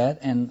put that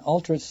and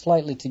alter it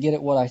slightly to get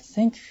at what I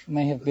think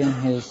may have been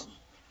his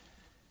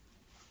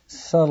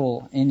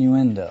subtle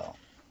innuendo.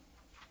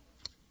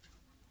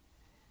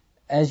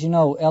 As you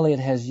know, Eliot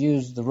has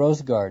used the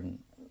rose garden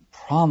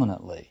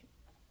prominently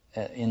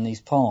in these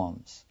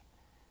poems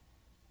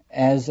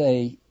as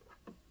a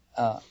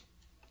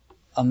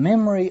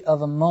memory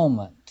of a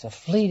moment, a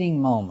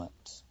fleeting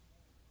moment,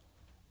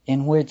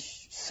 in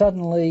which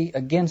suddenly,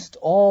 against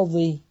all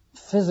the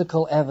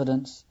physical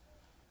evidence,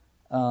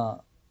 the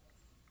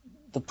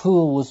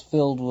pool was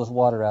filled with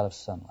water out of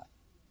sunlight.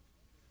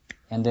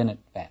 And then it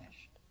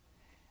vanished.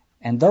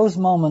 And those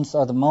moments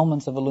are the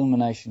moments of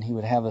illumination he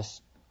would have us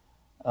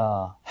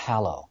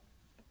hallow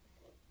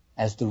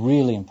as the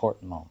really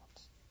important moments.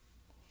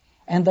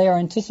 And they are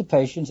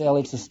anticipations.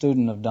 Eliot's a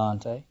student of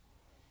Dante.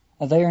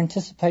 They are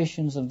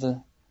anticipations of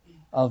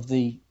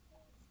the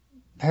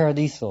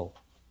paradisal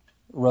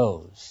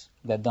rose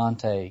that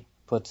Dante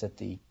puts at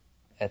the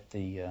at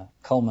the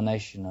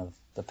culmination of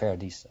the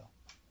Paradiso.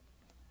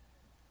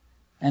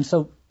 And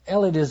so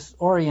Eliot is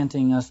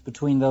orienting us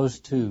between those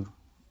two,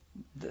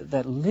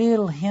 that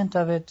little hint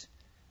of it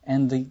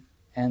and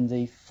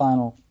the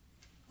final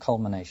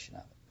culmination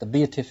of it, the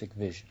beatific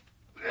vision.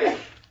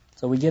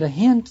 So we get a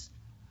hint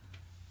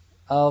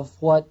of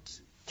what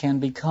can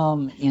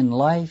become in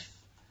life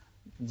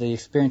the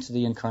experience of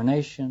the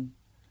incarnation,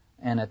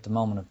 and at the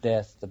moment of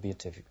death, the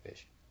beatific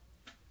vision.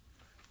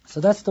 So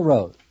that's the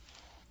rose.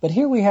 But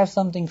here we have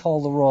something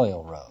called the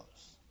royal rose.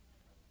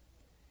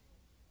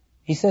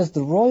 He says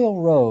the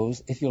royal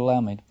rose, if you allow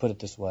me to put it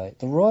this way,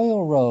 the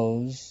royal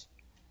rose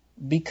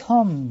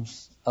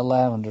becomes a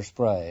lavender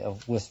spray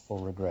of wistful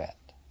regret.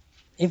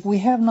 If we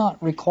have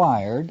not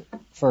inquired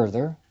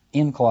further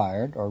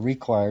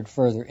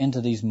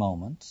into these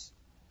moments,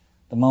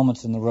 the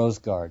moments in the rose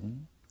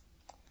garden,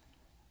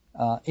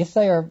 if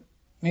they are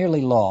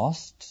merely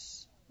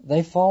lost,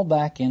 they fall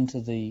back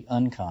into the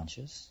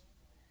unconscious,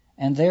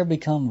 and there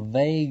become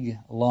vague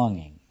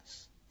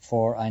longings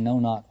for I know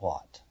not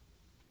what.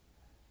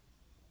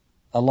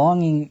 A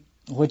longing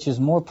which is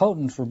more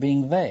potent for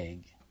being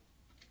vague.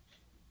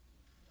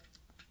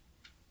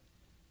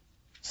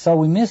 So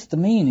we miss the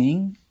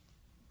meaning,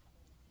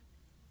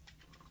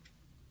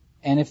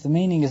 and if the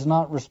meaning is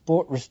not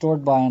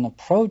restored by an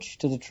approach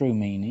to the true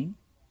meaning,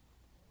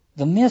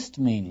 the missed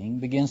meaning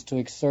begins to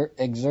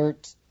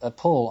exert a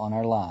pull on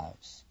our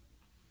lives.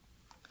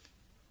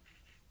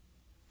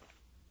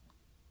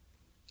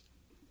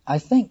 I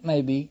think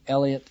maybe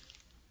Eliot,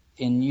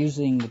 in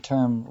using the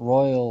term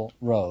royal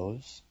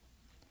rose,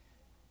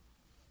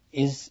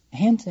 is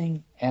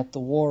hinting at the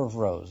War of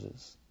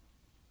Roses,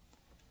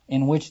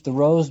 in which the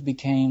rose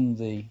became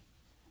the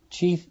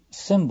chief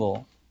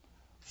symbol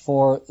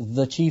for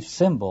the chief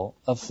symbol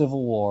of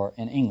civil war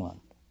in England,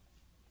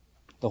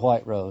 the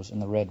white rose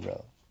and the red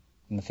rose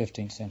in the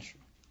 15th century.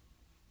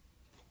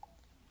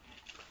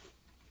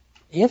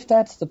 If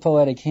that's the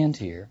poetic hint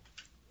here,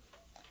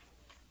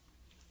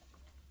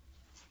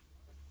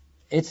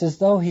 it's as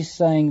though he's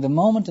saying the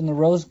moment in the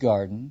rose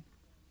garden,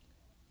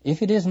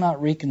 if it is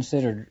not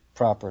reconsidered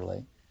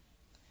properly,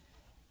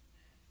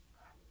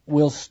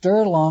 will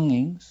stir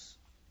longings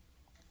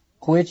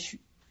which,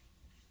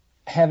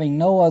 having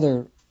no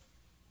other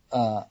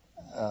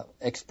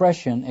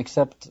expression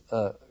except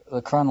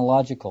the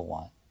chronological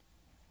one,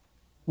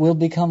 will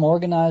become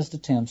organized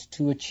attempts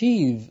to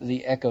achieve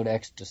the echoed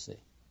ecstasy.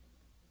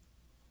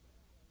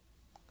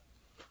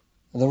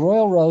 The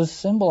royal rose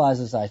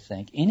symbolizes, I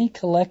think, any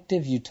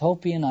collective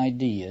utopian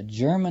idea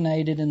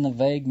germinated in the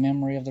vague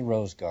memory of the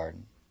rose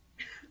garden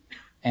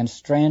and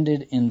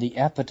stranded in the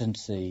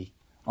appetency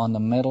on the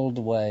meddled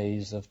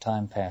ways of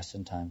time past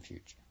and time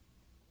future.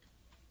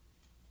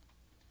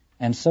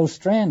 And so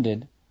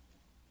stranded,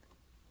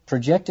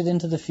 projected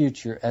into the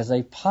future as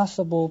a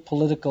possible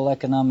political,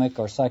 economic,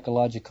 or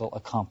psychological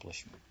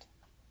accomplishment.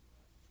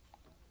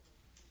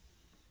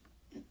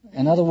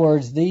 In other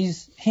words,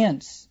 these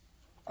hints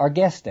are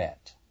guessed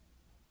at,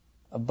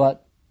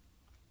 but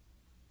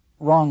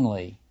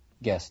wrongly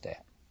guessed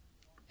at,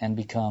 and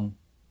become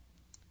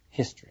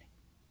history.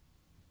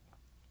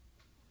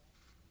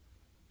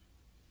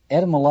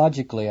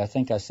 Etymologically, I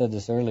think I said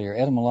this earlier,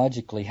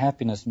 etymologically,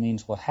 happiness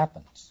means what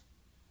happens,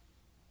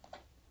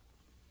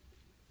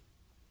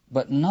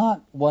 but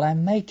not what I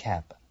make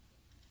happen.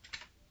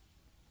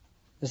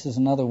 This is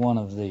another one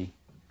of the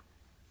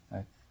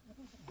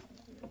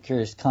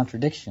curious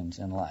contradictions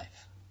in life.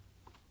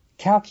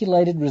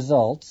 Calculated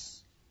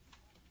results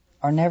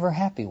are never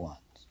happy ones,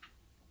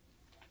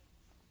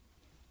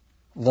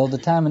 though the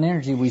time and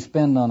energy we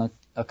spend on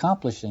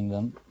accomplishing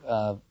them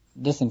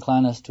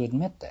disincline us to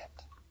admit that.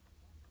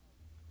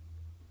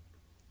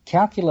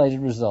 Calculated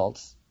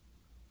results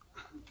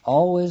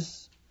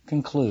always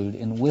conclude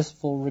in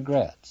wistful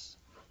regrets.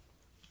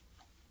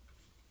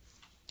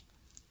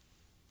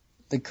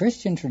 The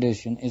Christian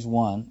tradition is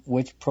one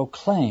which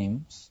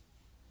proclaims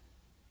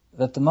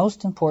that the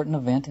most important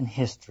event in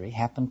history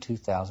happened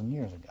 2,000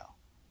 years ago.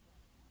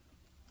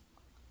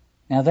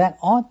 Now that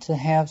ought to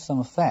have some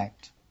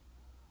effect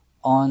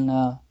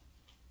on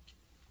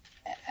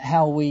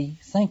how we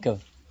think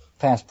of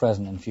past,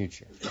 present, and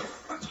future.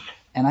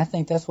 And I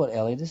think that's what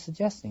Eliot is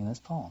suggesting in this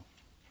poem.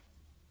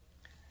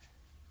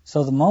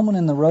 So the moment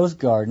in the rose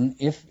garden,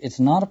 if it's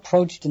not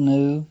approached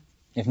anew,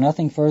 if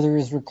nothing further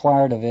is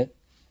required of it,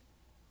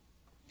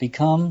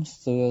 becomes,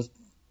 through a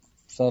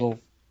subtle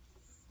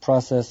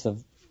process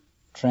of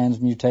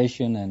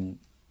transmutation and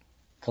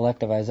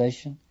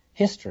collectivization,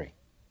 history.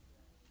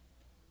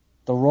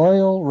 The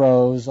royal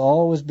rose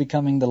always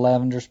becoming the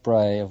lavender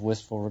spray of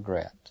wistful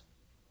regret.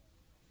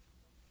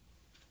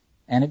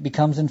 And it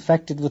becomes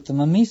infected with the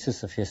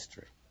mimesis of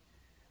history.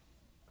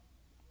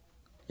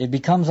 It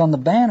becomes on the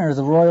banner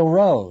the royal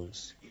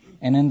rose,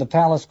 and in the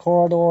palace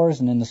corridors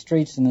and in the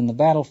streets and in the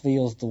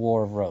battlefields the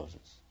War of Roses.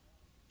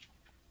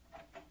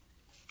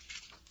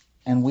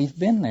 And we've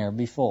been there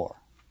before.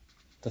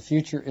 The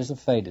future is a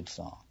faded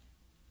song.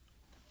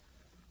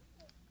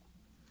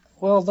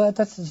 Well,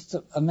 that's just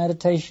a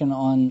meditation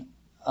on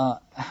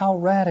how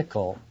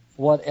radical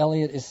what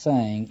Eliot is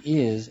saying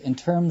is, in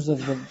terms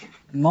of the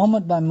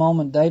moment by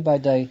moment, day by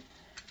day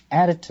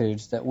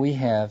attitudes that we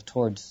have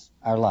towards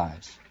our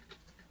lives.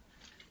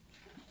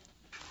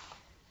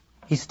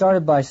 He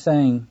started by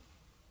saying,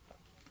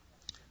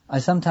 I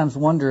sometimes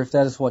wonder if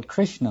that is what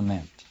Krishna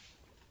meant.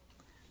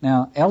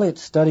 Now, Eliot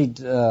studied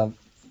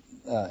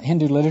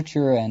Hindu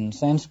literature and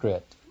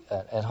Sanskrit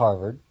at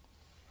Harvard,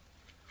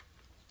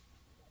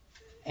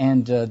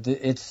 and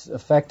its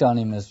effect on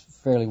him is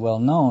fairly well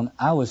known.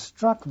 I was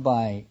struck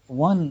by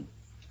one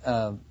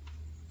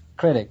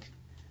critic,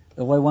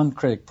 the way one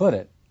critic put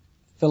it.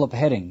 Philip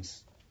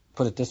Headings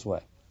put it this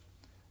way: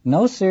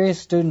 no serious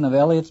student of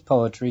Eliot's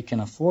poetry can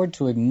afford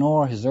to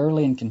ignore his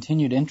early and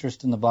continued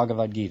interest in the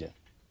Bhagavad Gita.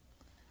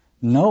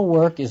 No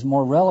work is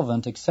more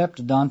relevant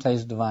except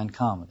Dante's Divine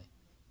Comedy.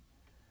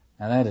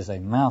 Now that is a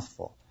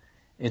mouthful.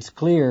 It's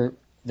clear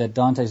that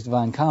Dante's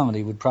Divine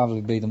Comedy would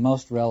probably be the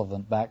most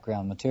relevant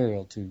background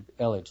material to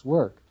Eliot's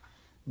work,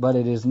 but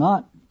it is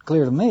not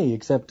clear to me,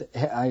 except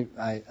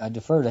I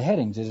defer to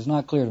Headings, it is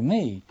not clear to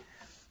me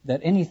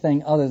that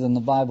anything other than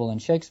the Bible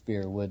and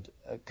Shakespeare would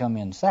come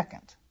in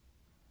second.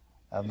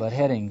 But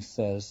Headings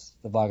says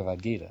the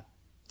Bhagavad Gita.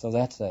 So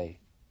that's a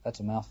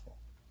mouthful.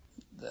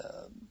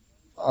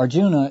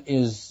 Arjuna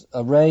is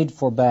arrayed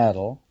for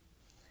battle,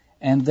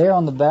 and there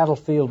on the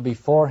battlefield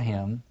before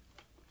him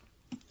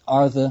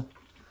are the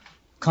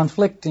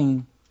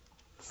conflicting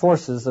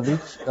forces of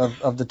each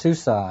of the two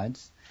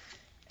sides,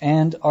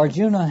 and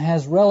Arjuna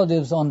has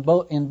relatives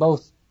in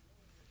both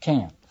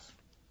camps.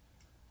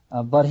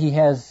 But he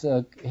has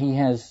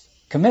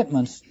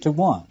commitments to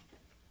one,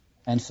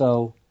 and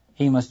so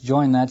he must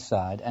join that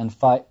side and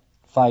fight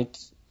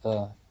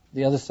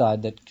the other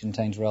side that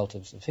contains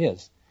relatives of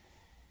his,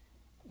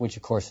 which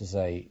of course is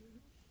a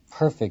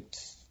perfect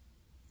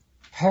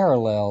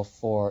parallel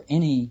for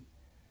any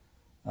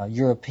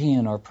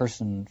European or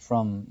person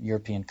from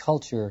European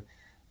culture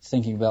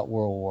thinking about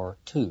World War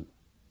II,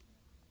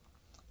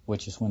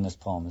 which is when this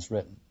poem is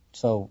written.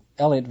 So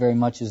Eliot very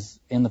much is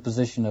in the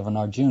position of an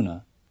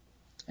Arjuna.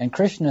 And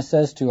Krishna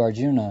says to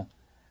Arjuna,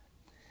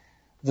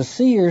 the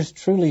seers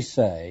truly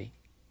say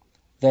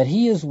that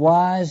he is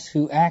wise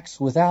who acts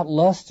without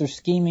lust or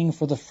scheming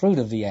for the fruit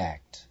of the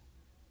act.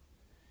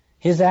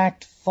 His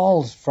act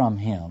falls from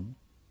him,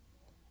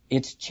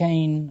 its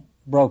chain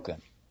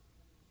broken.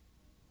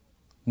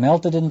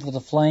 Melted into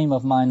the flame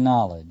of my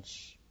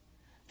knowledge,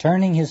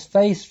 turning his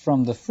face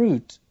from the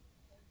fruit,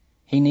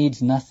 he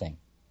needs nothing.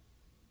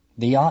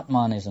 The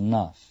Atman is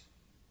enough.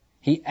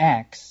 He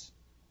acts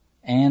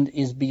and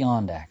is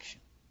beyond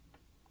action.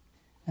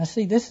 Now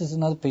see, this is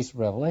another piece of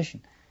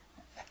revelation.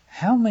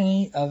 How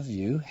many of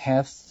you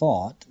have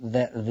thought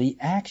that the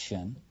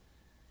action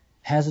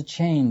has a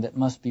chain that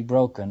must be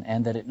broken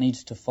and that it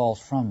needs to fall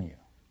from you?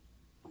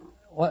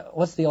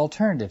 What's the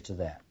alternative to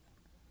that?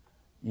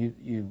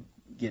 You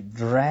get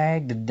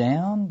dragged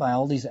down by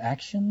all these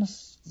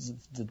actions,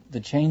 the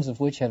chains of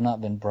which have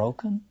not been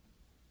broken.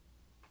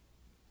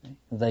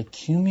 They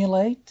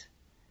accumulate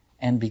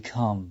and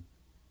become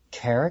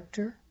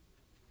character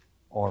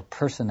or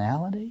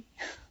personality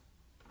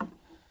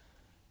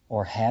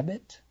or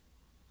habit.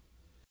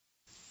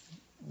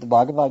 The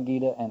Bhagavad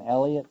Gita and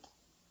Eliot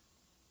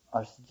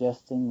are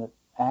suggesting that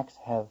acts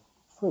have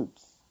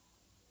fruits.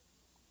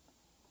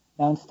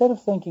 Now, instead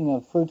of thinking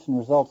of fruits and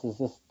results as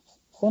just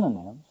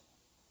synonyms,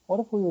 what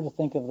if we were to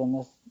think of them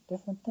as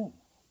different things?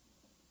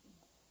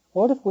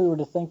 What if we were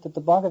to think that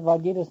the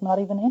Bhagavad Gita is not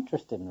even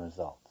interested in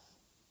results?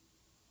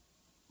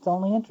 It's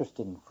only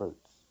interested in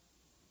fruits.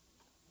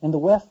 In the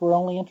West, we're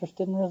only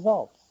interested in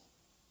results.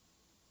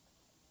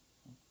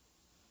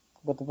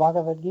 But the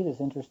Bhagavad Gita is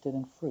interested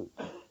in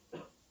fruits.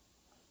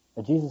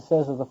 Jesus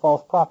says of the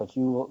false prophets,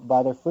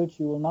 by their fruits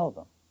you will know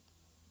them.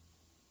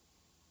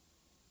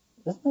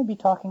 This may be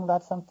talking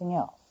about something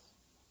else.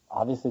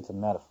 Obviously, it's a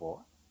metaphor.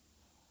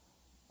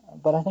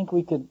 But I think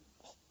we could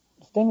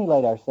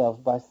stimulate ourselves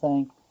by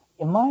saying,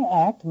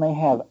 my act may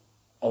have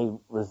a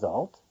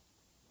result,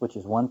 which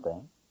is one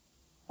thing,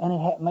 and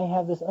it may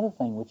have this other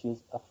thing, which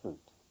is a fruit.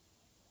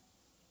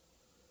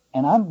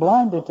 And I'm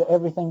blinded to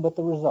everything but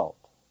the result.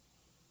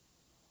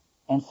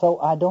 And so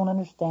I don't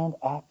understand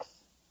acts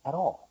at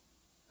all.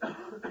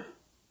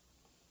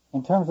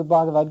 In terms of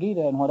Bhagavad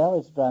Gita and what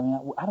Eliot's driving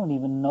at, I don't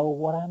even know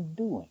what I'm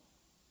doing.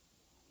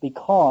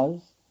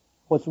 Because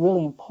what's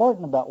really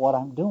important about what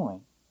I'm doing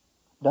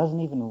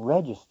doesn't even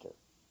register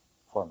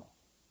for me.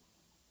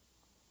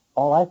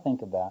 All I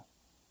think about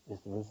is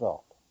the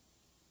result.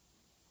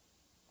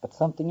 But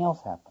something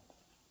else happens,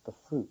 the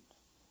fruit.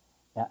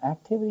 Now,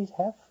 activities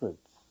have fruits.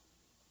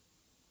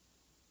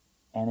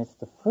 And it's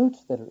the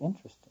fruits that are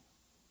interesting.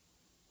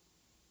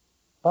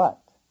 But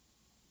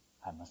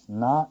I must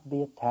not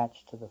be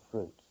attached to the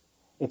fruits.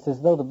 It's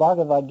as though the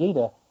Bhagavad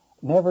Gita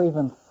never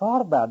even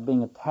thought about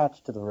being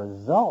attached to the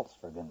results,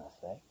 for goodness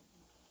sake.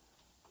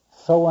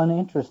 So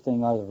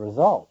uninteresting are the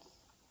results.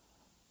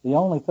 The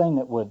only thing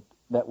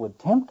that would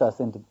tempt us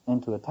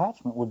into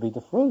attachment would be the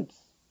fruits.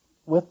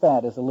 With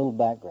that as a little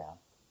background,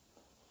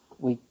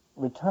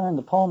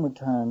 the poem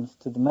returns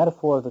to the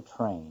metaphor of the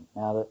train.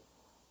 Now,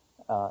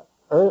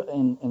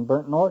 in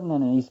Burnt Norton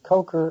and in East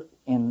Coker,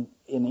 in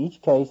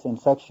each case, in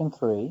Section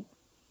 3,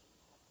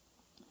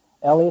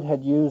 Eliot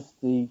had used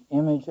the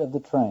image of the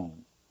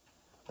train,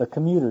 the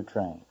commuter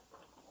train,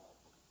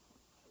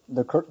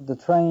 the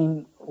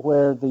train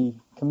where the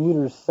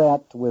commuters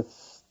sat with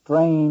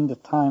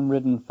strained,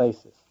 time-ridden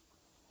faces,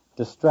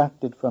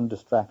 distracted from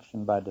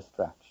distraction by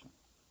distraction.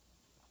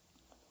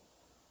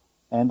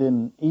 And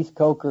in East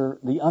Coker,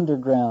 the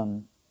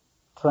underground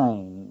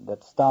train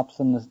that stops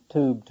in the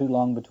tube too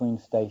long between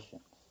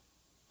stations.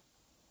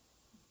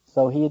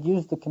 So he had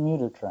used the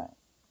commuter train.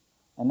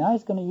 And now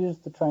he's going to use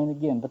the train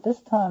again. But this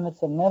time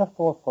it's a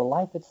metaphor for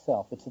life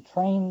itself. It's a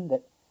train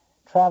that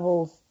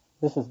travels,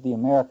 this is the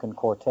American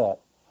quartet,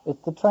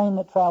 it's the train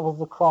that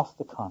travels across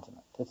the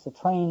continent. It's a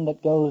train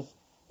that goes,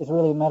 is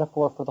really a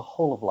metaphor for the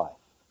whole of life.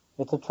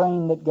 It's a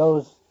train that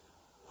goes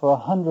for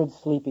 100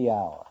 sleepy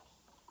hours.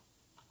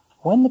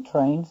 When the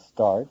train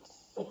starts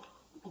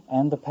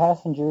and the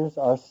passengers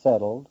are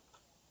settled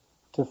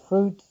to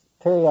fruit,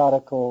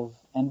 periodicals,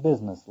 and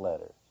business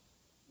letters.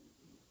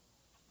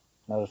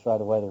 Notice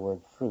right away the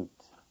word fruit,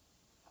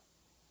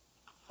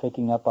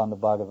 picking up on the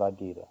Bhagavad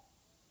Gita.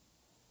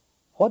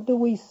 What do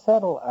we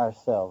settle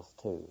ourselves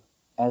to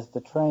as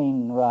the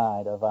train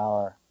ride of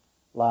our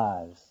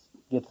lives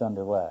gets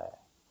underway?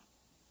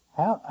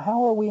 How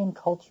are we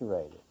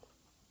enculturated?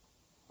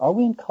 Are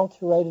we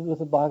enculturated with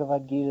the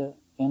Bhagavad Gita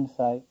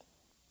insight?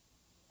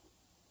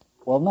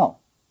 Well, no.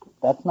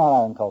 That's not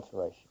our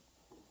enculturation.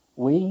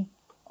 We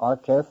are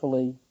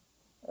carefully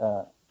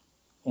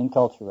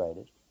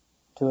enculturated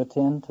to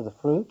attend to the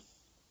fruits,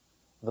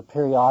 the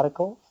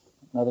periodicals,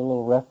 another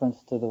little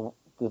reference to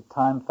the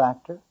time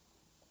factor,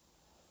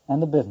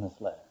 and the business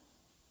letters.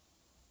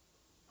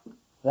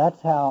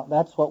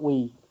 That's what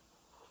we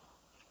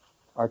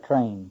are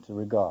trained to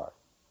regard.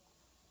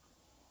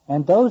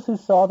 And those who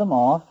saw them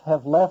off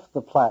have left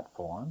the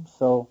platform,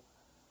 so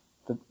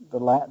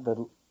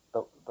the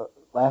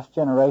last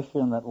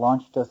generation that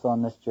launched us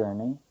on this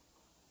journey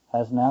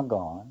has now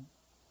gone.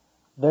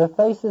 Their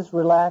faces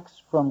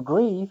relax from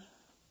grief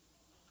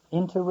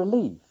into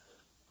relief,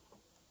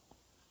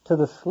 to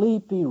the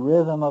sleepy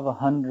rhythm of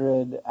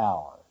 100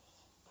 hours.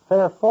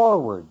 Fare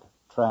forward,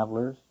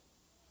 travelers,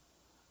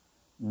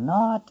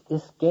 not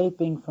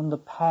escaping from the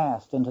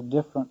past into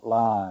different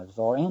lives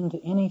or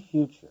into any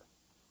future.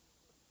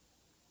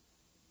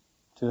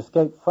 To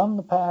escape from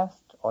the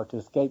past or to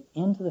escape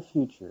into the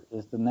future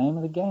is the name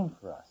of the game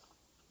for us.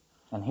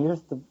 And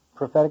here's the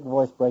prophetic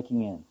voice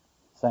breaking in,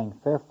 saying,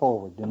 fare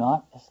forward, do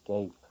not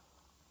escape.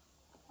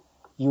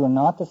 You are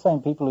not the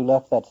same people who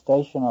left that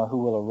station or who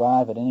will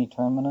arrive at any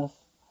terminus,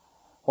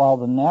 while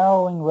the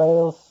narrowing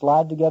rails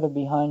slide together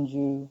behind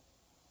you,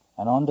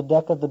 and on the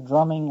deck of the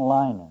drumming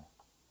liner,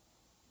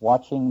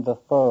 watching the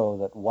furrow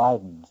that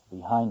widens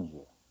behind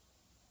you.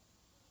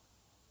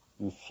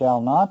 You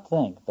shall not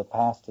think the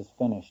past is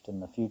finished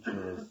and the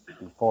future is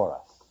before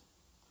us.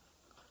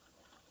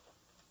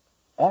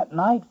 At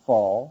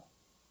nightfall,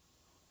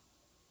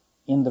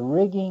 in the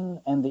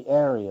rigging and the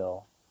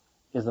aerial,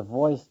 is a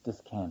voice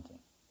descanting.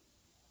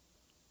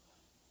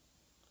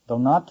 Though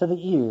not to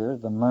the ear,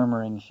 the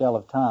murmuring shell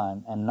of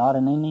time, and not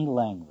in any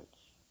language.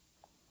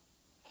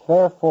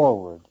 Fare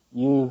forward,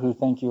 you who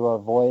think you are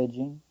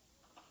voyaging.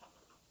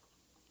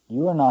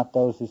 You are not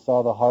those who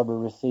saw the harbor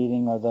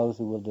receding or those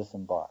who will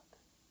disembark.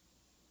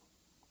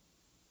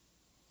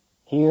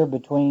 Here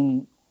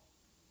between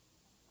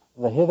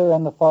the hither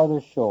and the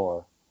farther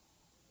shore,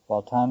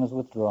 while time is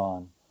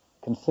withdrawn,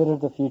 consider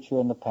the future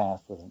and the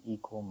past with an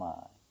equal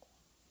mind.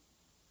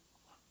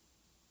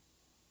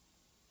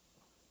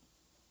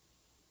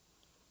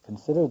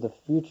 Consider the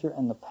future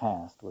and the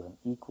past with an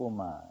equal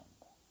mind.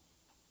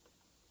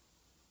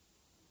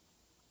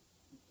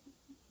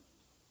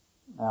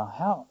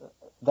 Now,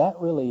 that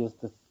really is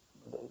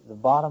the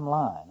bottom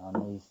line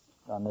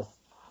on this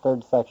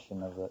third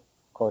section of the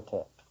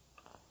quartet.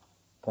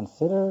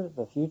 Consider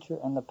the future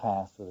and the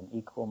past with an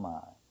equal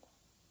mind.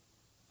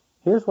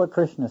 Here's what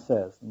Krishna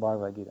says in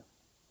Bhagavad Gita.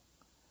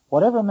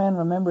 Whatever man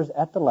remembers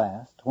at the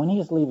last, when he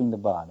is leaving the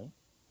body,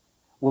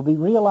 will be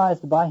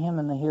realized by him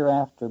in the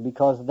hereafter,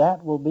 because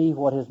that will be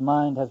what his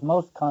mind has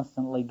most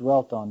constantly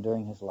dwelt on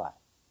during his life.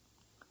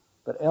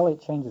 But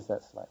Eliot changes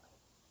that slightly.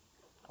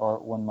 Or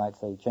one might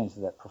say he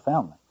changes that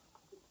profoundly.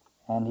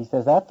 And he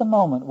says, at the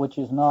moment which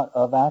is not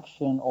of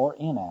action or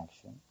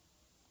inaction,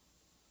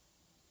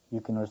 you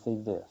can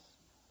receive this.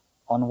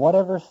 On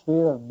whatever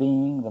sphere of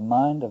being the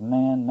mind of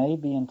man may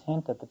be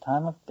intent at the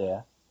time of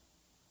death,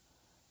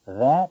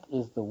 that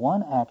is the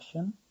one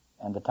action,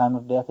 and the time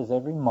of death is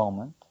every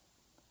moment,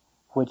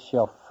 which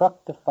shall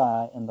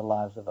fructify in the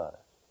lives of others.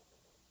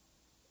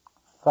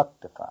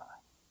 Fructify.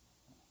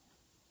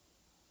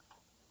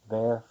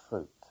 Bear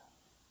fruit.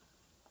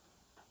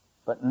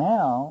 But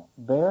now,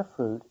 bear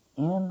fruit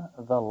in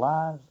the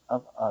lives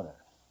of others.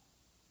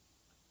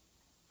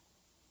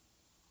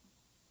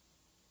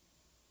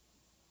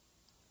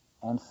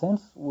 And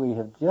since we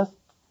have just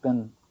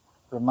been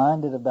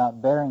reminded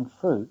about bearing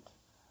fruit,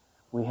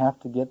 we have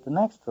to get the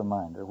next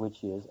reminder,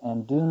 which is,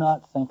 and do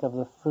not think of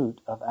the fruit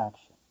of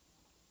action.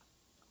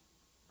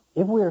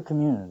 if we are a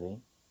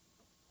community,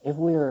 if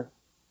we are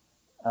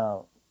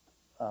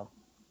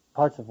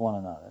parts of one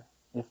another,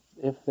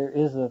 if there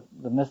is the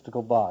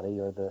mystical body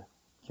or the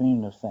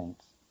communion of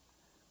saints,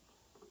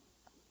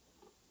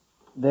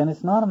 then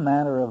it's not a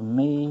matter of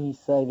me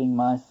saving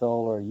my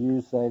soul or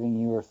you saving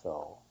your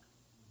soul,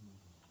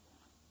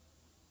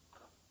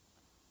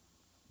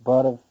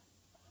 but of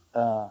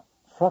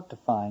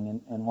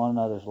fructifying in one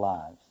another's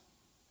lives.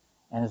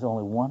 And there's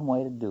only one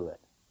way to do it,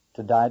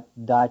 to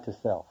die to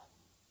self.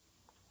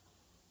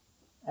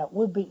 It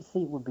would be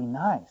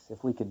nice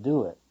if we could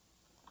do it,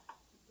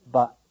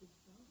 but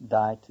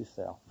die to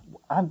self.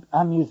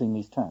 I'm using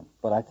these terms,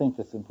 but I think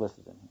that's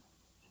implicit in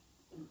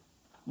here.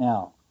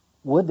 Now,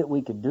 would that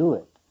we could do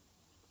it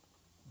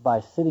by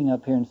sitting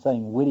up here and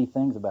saying witty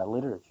things about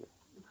literature.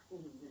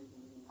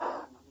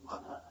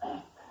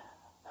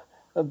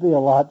 It'd be a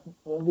lot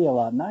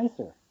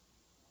nicer,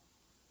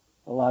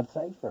 a lot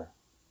safer.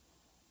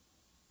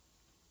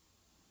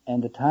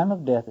 And the time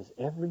of death is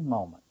every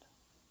moment.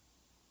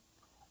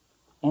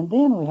 And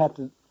then we have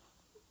to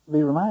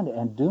be reminded,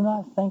 and do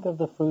not think of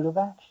the fruit of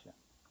action.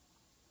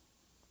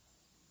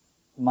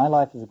 My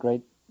life is a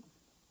great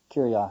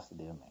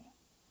curiosity to me.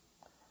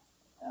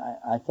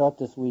 I thought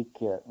this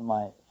week,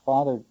 my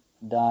father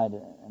died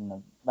in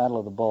the Battle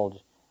of the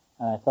Bulge,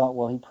 and I thought,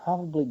 well, he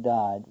probably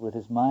died with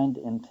his mind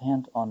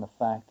intent on the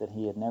fact that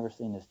he had never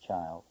seen his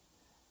child,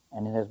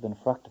 and it has been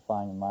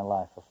fructifying in my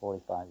life for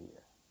 45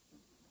 years.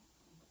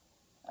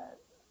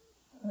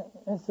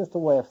 It's just a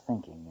way of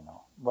thinking,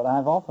 But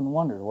I've often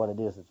wondered what it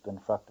is that's been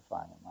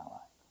fructifying in my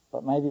life.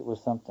 But maybe it was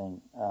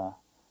something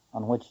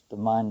on which the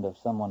mind of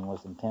someone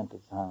was intent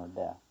at the time of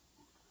death.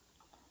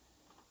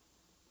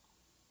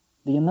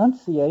 The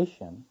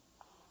Annunciation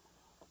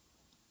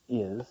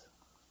is,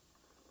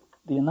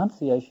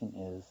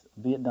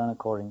 be it done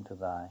according to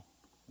thy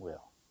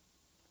will.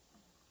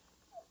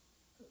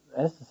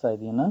 That is to say,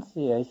 the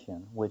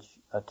Annunciation, which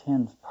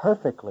attends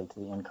perfectly to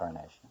the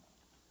Incarnation,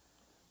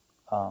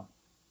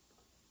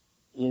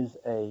 is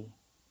a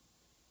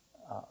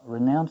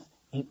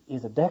it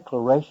is a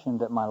declaration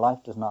that my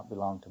life does not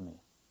belong to me.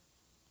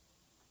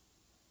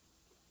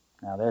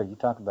 Now there, you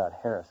talk about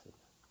heresy.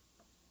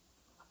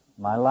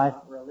 My life...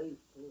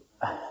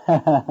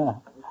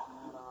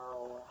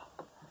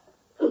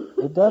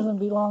 It doesn't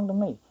belong to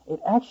me.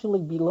 It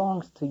actually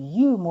belongs to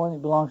you more than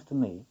it belongs to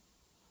me.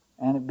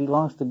 And it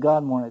belongs to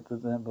God more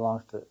than it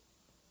belongs to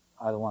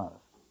either one of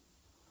us.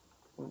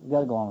 We've got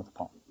to go on with the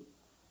poem.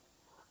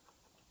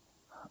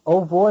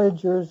 O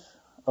voyagers,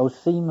 O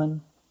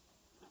seamen,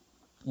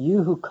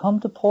 you who come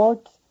to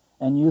port,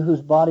 and you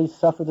whose bodies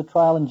suffer the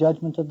trial and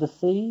judgment of the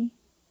sea,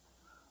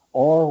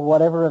 or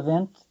whatever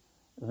event,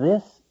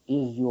 this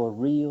is your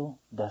real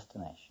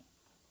destination.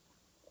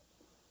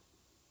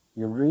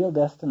 Your real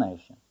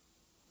destination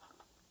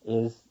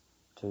is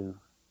to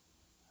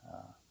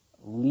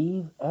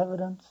leave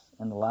evidence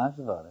in the lives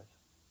of others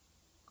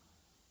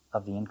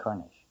of the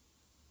Incarnation.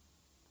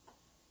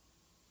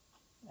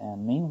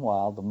 And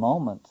meanwhile, the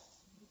moments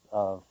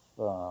of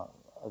that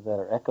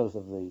are echoes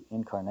of the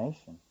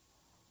Incarnation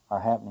are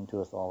happening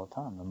to us all the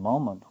time. The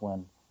moment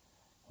when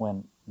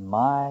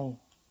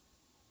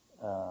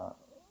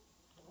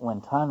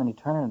time and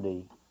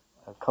eternity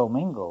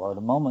commingle, or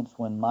the moments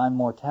when my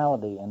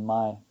mortality and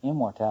my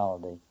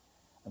immortality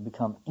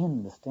become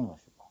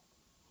indistinguishable.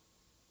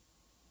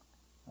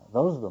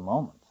 Those are the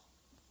moments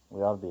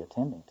we ought to be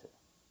attending to.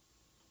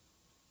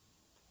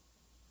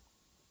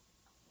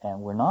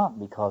 And we're not,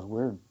 because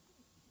we're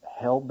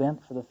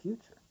hell-bent for the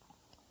future.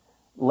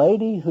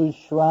 Lady whose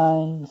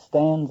shrine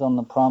stands on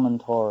the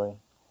promontory,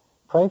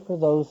 pray for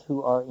those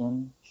who are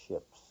in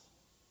ships,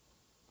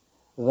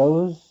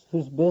 those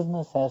whose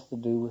business has to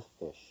do with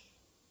fish.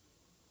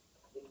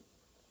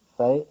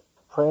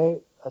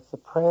 It's a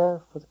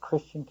prayer for the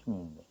Christian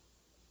community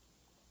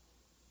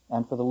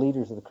and for the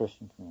leaders of the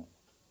Christian community.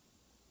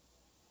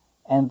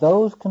 And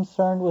those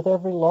concerned with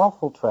every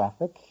lawful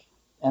traffic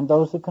and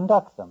those who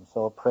conduct them.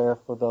 So a prayer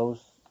for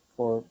those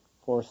for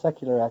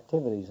secular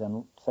activities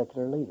and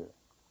secular leaders.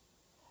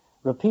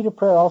 Repeat a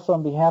prayer also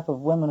on behalf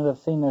of women who have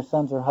seen their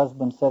sons or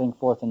husbands setting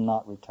forth and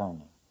not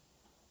returning.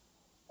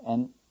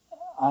 And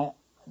my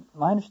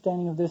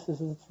understanding of this is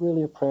it's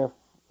really a prayer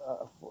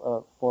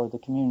for the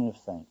communion of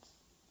saints.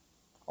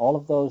 All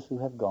of those who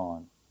have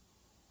gone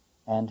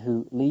and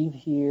who leave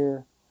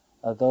here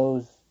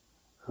those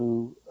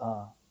who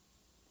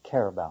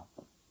care about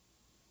them.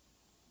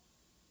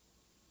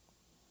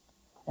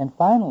 And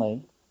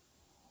finally,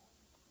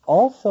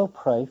 also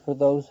pray for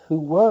those who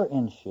were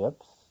in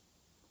ships.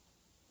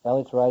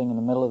 Eliot's writing in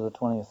the middle of the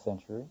 20th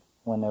century,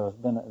 when there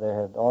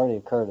had already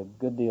occurred a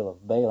good deal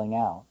of bailing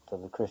out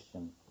of the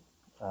Christian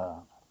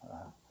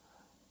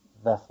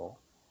vessel.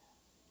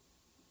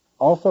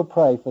 Also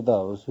pray for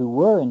those who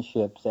were in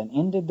ships and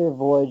ended their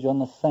voyage on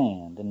the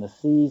sand, in the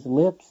sea's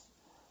lips,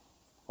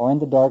 or in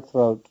the dark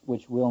throat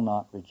which will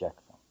not reject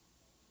them.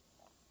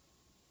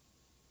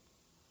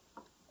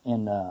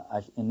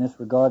 In this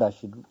regard, I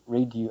should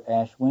read to you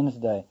Ash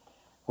Wednesday,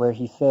 where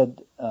he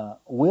said,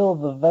 will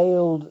the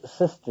veiled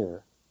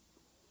sister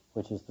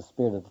which is the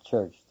spirit of the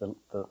church,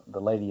 the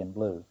lady in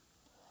blue.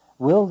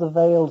 Will the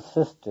veiled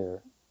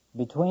sister,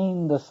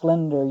 between the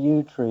slender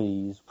yew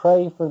trees,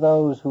 pray for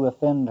those who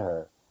offend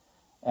her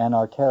and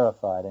are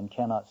terrified and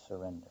cannot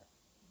surrender?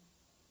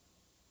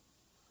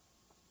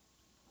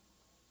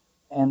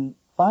 And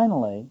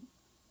finally,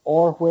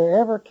 or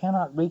wherever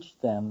cannot reach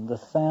them the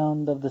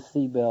sound of the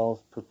sea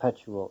bell's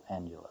perpetual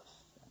Angelus.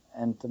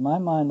 And to my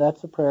mind,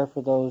 that's a prayer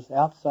for those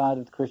outside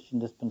of the Christian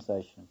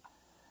dispensation,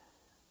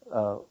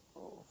 for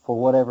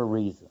whatever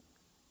reason,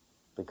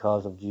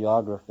 because of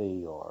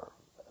geography or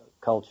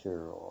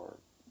culture or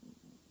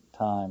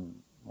time,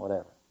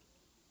 whatever.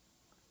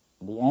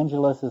 The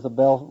Angelus is a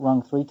bell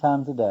rung 3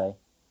 times a day,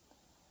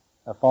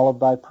 followed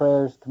by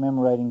prayers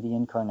commemorating the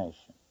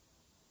Incarnation.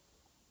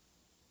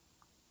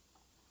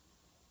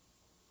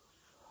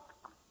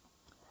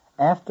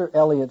 After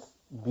Eliot's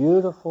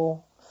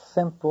beautiful,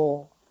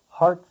 simple,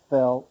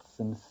 heartfelt,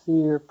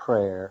 sincere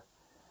prayer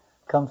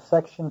comes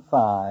section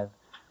 5,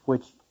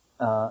 which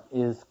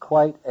is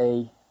quite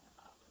a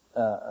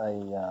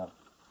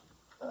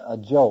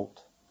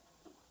jolt.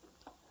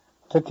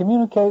 To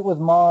communicate with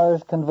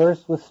Mars,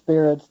 converse with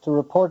spirits, to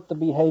report the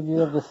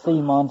behavior of the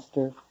sea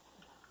monster,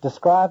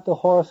 describe the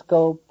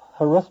horoscope,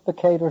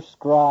 haruspicate or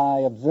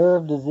scry,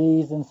 observe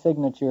disease and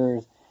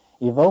signatures,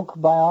 evoke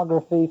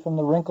biography from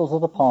the wrinkles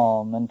of the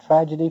palm and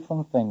tragedy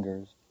from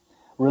fingers,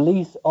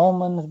 release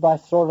omens by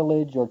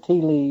sortilege or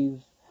tea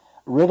leaves,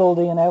 riddle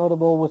the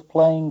inevitable with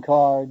playing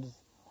cards,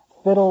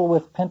 fiddle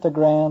with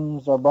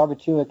pentagrams or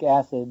barbituric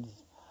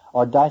acids,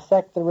 or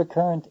dissect the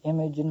recurrent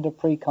image into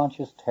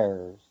preconscious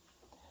terrors.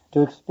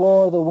 To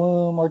explore the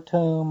womb or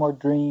tomb or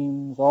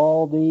dreams,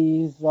 all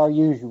these are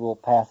usual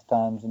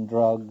pastimes and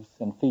drugs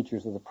and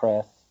features of the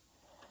press,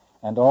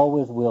 and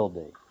always will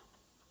be.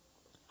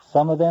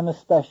 Some of them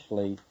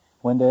especially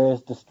when there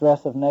is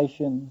distress of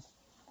nations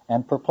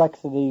and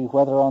perplexity,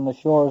 whether on the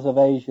shores of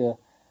Asia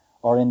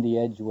or in the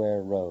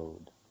Edgware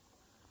Road.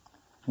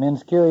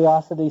 Men's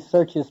curiosity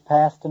searches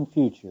past and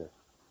future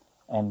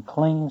and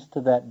clings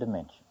to that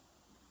dimension.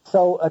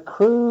 So a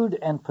crude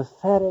and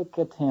pathetic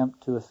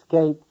attempt to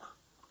escape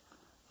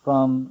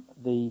from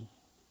the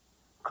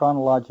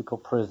chronological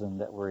prison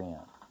that we're in.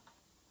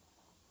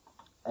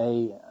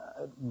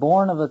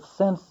 Born of a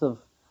sense of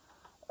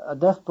a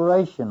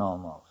desperation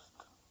almost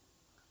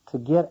to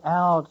get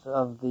out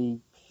of the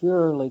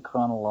purely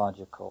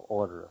chronological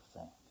order of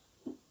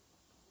things.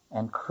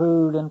 And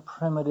crude and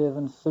primitive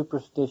and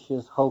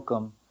superstitious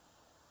hokum,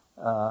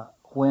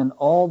 when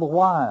all the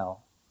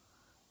while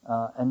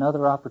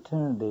another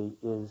opportunity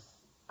is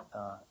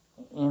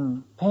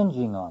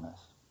impinging on us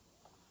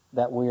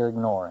that we are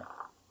ignoring.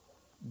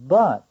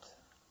 But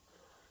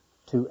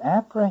to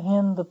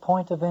apprehend the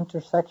point of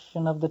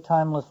intersection of the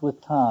timeless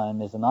with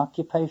time is an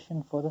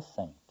occupation for the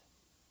saint.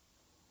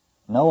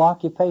 No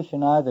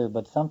occupation either,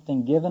 but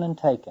something given and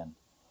taken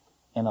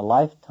in a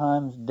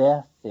lifetime's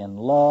death in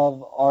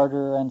love,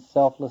 ardor, and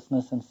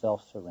selflessness and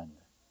self-surrender.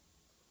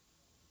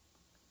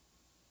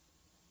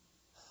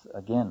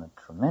 Again,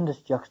 a tremendous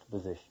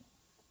juxtaposition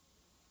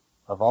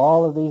of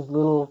all of these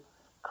little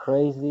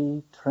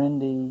crazy,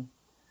 trendy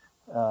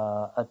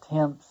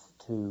attempts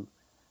to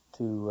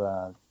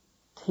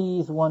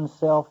tease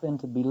oneself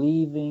into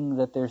believing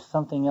that there's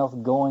something else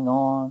going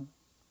on.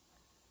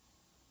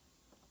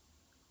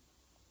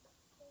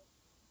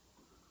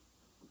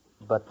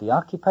 But the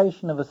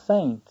occupation of a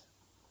saint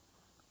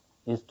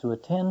is to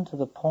attend to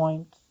the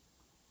point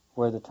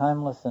where the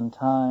timeless and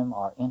time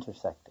are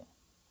intersecting,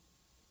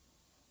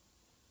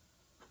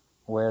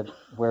 where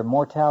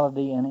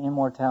mortality and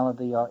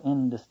immortality are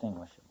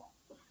indistinguishable.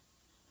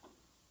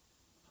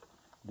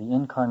 The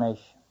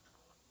Incarnation.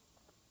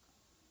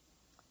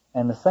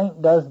 And the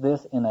saint does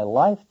this in a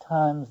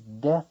lifetime's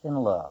death in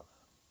love,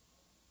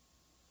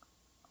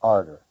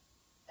 ardor,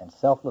 and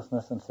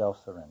selflessness and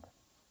self-surrender.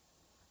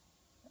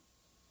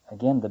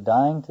 Again, the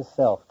dying to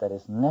self that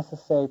is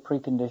necessary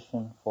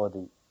precondition for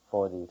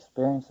the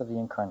experience of the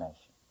Incarnation.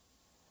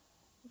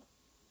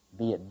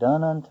 Be it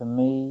done unto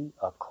me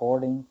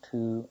according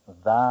to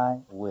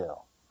thy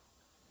will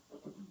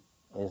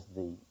is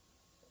the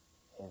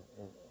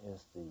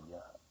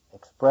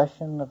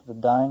expression of the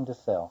dying to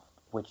self,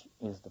 which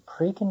is the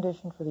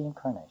precondition for the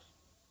Incarnation.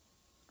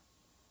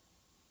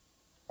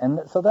 And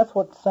so that's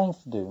what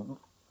saints do.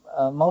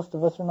 Most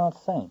of us are not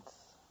saints.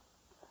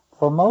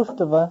 For most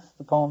of us,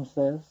 the poem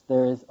says,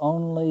 there is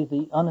only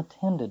the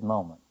unattended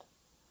moment.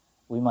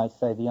 We might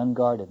say the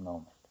unguarded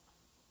moment.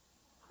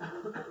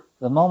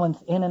 The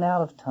moments in and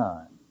out of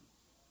time.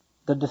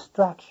 The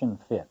distraction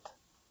fit,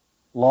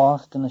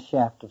 lost in a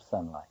shaft of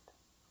sunlight.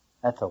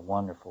 That's a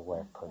wonderful way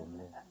of putting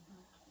it.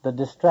 The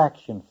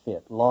distraction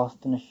fit,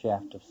 lost in a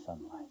shaft of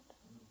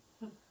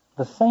sunlight.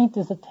 The saint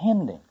is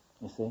attending,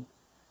 you see.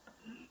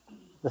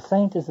 The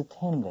saint is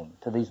attending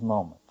to these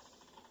moments.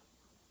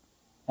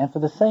 And for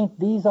the saint,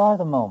 these are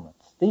the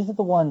moments. These are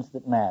the ones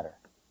that matter.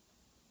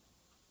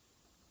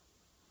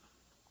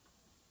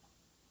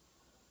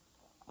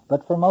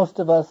 But for most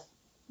of us,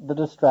 the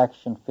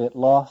distraction fit,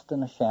 lost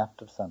in a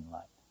shaft of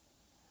sunlight.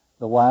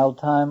 the wild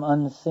time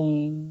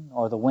unseen,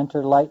 or the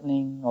winter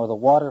lightning, or the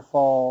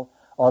waterfall,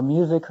 or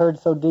music heard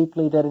so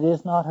deeply that it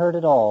is not heard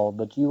at all,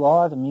 but you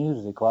are the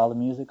music while the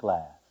music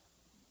lasts.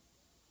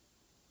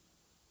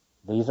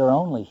 These are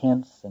only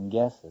hints and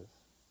guesses.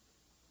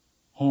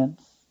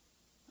 Hints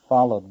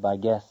followed by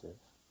guesses.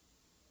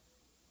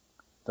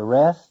 The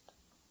rest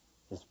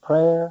is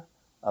prayer,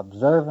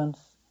 observance,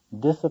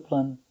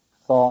 discipline,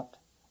 thought,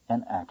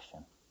 and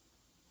action.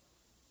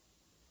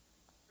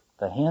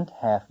 The hint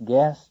half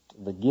guessed,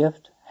 the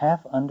gift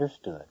half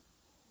understood,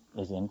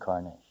 is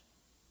incarnation.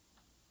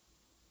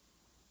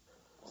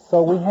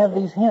 So we have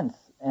these hints,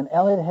 and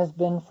Eliot has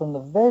been from the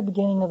very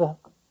beginning of the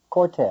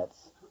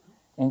quartets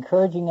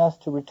encouraging us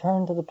to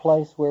return to the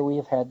place where we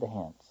have had the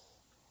hints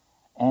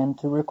and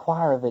to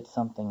require of it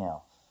something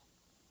else,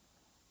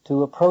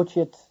 to approach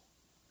it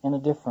in a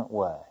different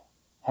way,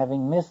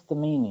 having missed the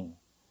meaning,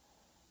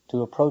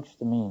 to approach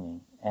the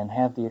meaning and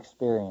have the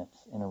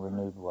experience in a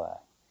renewed way,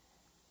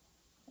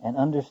 and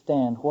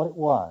understand what it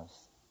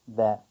was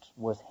that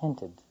was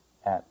hinted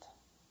at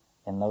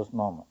in those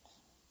moments.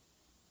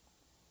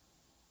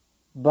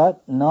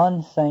 But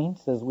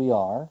non-saints as we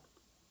are,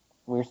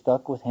 we're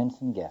stuck with hints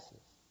and guesses.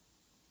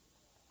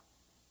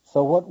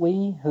 So what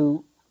we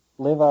who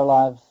live our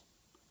lives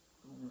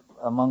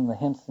among the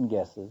hints and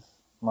guesses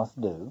must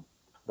do,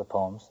 the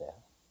poem says,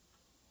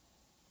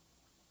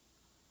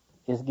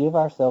 is give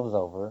ourselves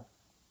over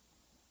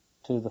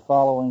to the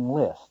following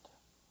list,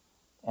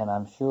 and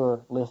I'm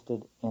sure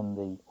listed in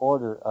the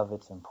order of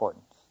its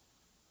importance.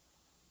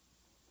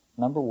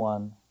 Number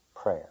 1,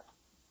 prayer.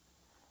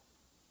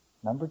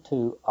 Number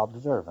 2,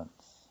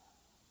 observance.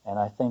 And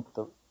I think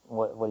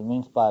what he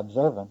means by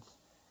observance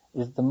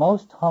is the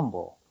most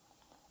humble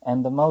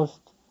and the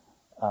most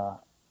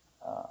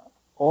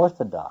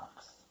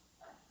orthodox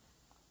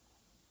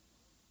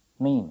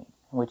meaning,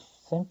 which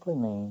simply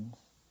means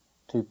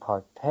to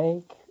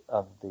partake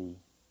of the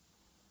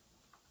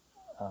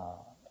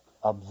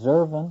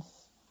observance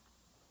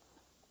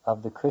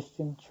of the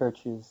Christian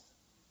Church's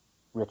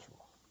rituals.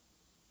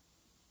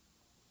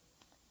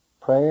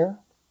 Prayer,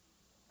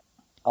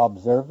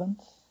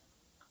 observance,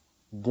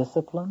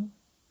 discipline,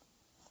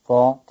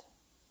 thought,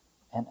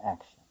 and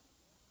action.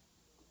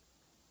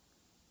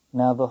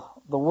 Now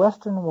the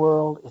Western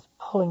world is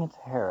pulling its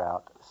hair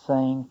out,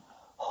 saying,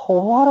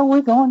 oh, what are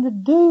we going to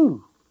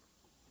do?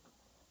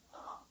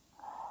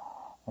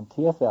 And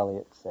T.S.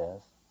 Eliot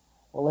says,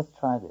 well, let's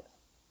try this.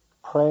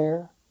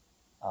 Prayer,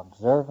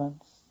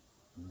 observance,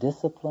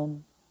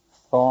 discipline,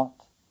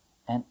 thought,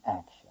 and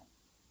action.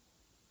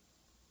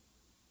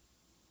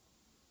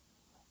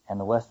 And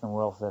the Western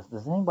world says,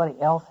 does anybody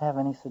else have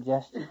any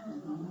suggestions?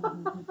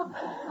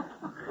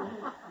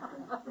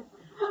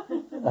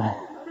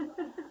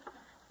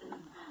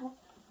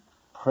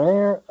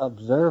 Prayer,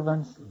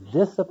 observance,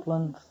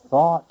 discipline,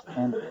 thought,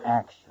 and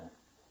action.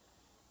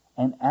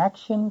 And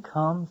action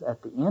comes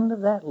at the end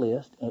of that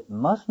list. It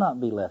must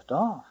not be left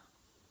off.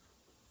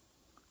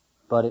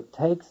 But it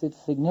takes its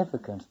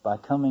significance by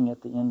coming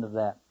at the end of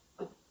that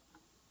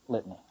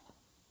litany.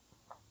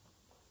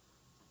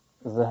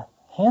 The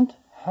hint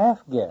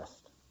half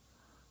guessed,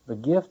 the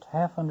gift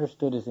half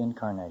understood is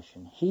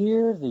incarnation.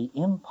 Here the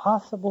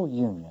impossible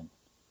union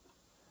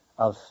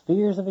of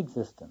spheres of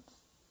existence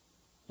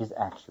is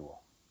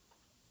actual.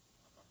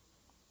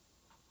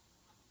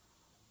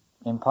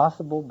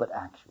 Impossible but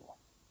actual.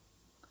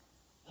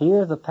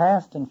 Here the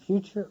past and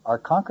future are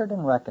conquered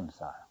and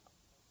reconciled.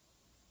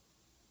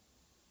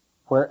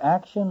 Where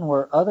action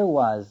were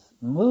otherwise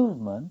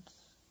movements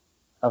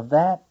of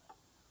that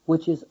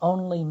which is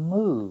only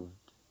moved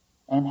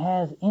and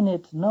has in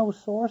it no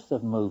source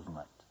of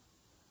movement,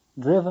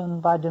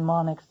 driven by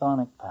demonic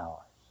chthonic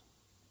powers.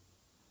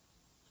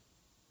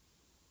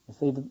 You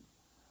see,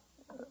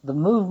 the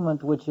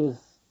movement which is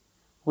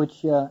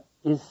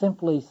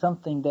simply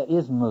something that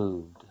is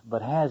moved,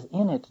 but has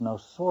in it no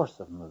source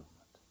of movement.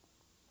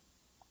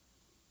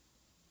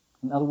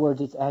 In other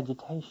words, it's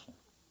agitation.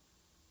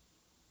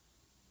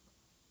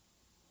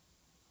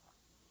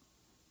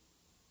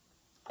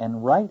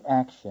 And right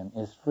action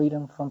is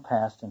freedom from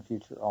past and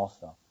future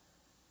also.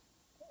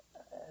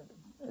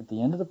 At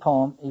the end of the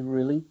poem, he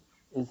really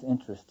is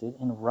interested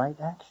in right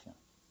action.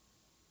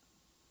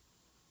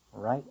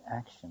 Right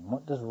action.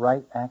 What does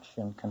right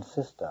action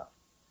consist of?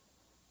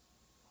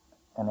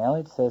 And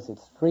Eliot says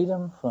it's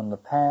freedom from the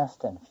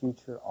past and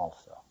future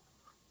also.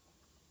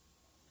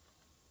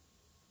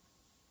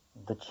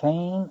 The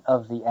chain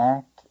of the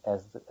act,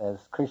 as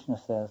Krishna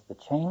says, the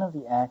chain of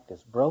the act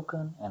is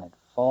broken and it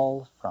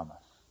falls from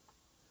us,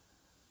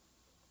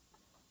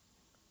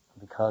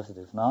 because it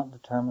is not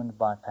determined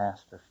by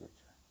past or future.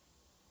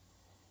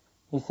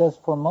 He says,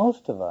 for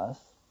most of us,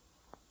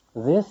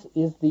 this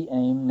is the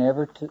aim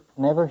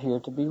never here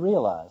to be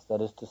realized.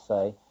 That is to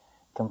say,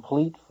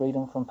 complete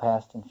freedom from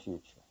past and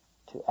future.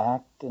 To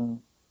act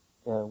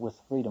with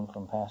freedom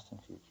from past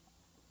and future.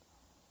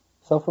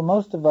 So for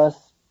most of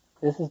us,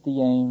 this is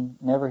the aim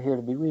never here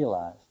to be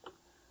realized,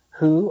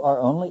 who are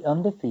only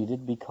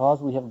undefeated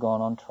because we have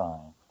gone on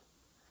trying.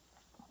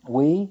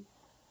 We,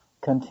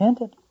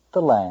 content at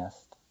the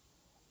last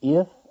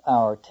if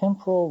our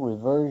temporal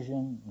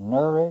reversion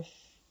nourish,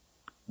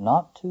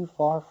 not too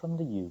far from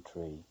the yew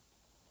tree,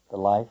 the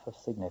life of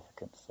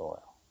significant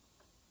soil.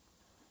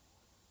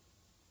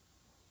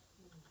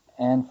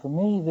 And for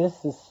me,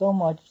 this has so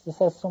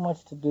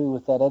much to do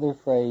with that other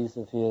phrase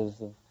of his,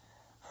 of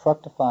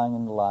fructifying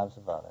in the lives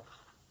of others.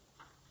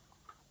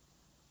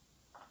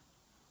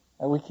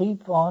 And we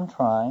keep on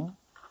trying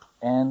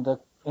and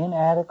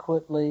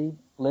inadequately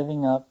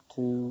living up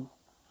to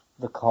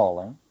the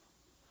calling,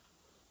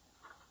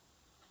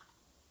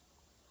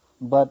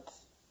 but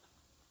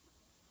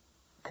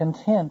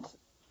content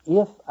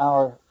if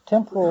our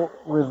temporal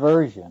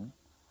reversion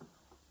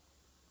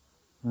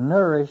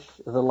nourish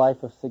the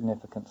life of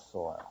significant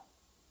soil.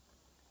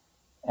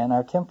 And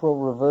our temporal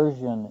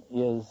reversion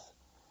is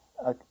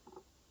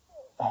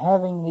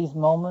having these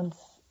moments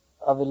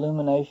of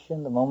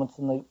illumination, the moments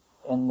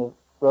in the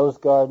rose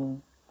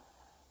garden,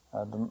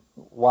 the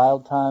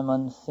wild time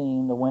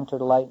unseen, the winter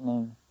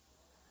lightning,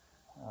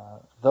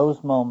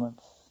 those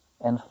moments,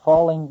 and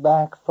falling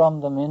back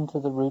from them into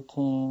the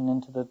routine,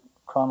 into the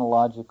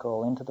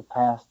chronological, into the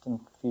past and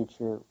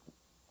future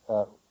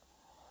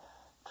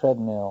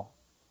treadmill.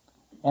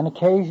 And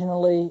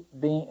occasionally,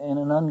 being in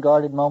an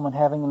unguarded moment,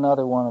 having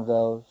another one of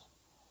those,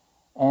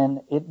 and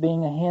it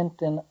being a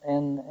hint and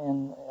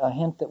a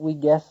hint that we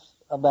guess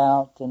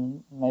about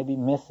and maybe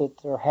miss it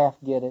or half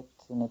get it,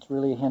 and it's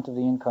really a hint of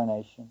the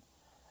incarnation.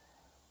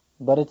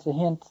 But it's a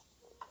hint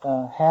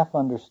half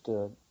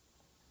understood.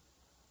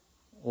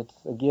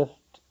 It's a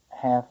gift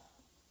half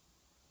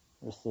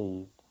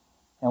received.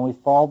 And we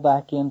fall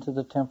back into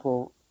the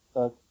temporal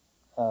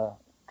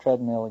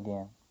treadmill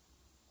again.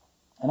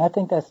 And I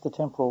think that's the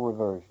temporal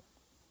reversion.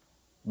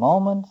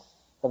 Moments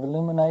of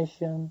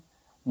illumination,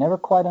 never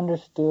quite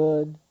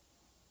understood,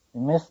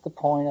 we miss the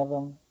point of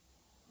them,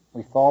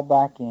 we fall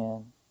back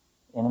in.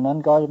 In an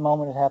unguarded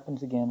moment it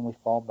happens again, we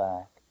fall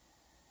back.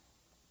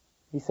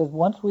 He says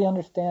once we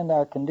understand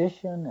our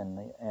condition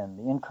and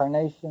the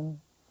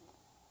incarnation,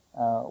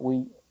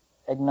 we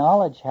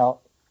acknowledge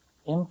how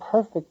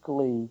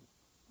imperfectly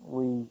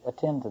we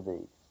attend to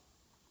these,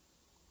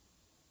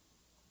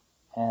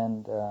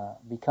 and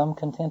become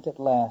content at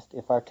last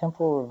if our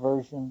temporal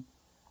reversion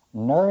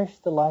nourish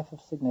the life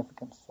of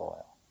significant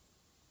soil.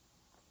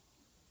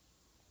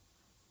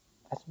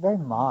 That's very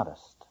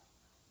modest.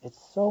 It's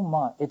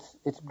so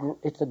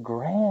it's a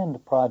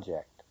grand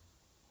project,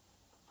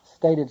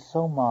 stated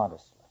so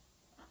modestly.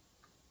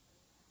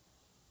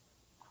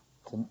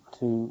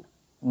 To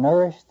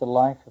nourish the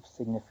life of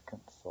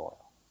significant soil.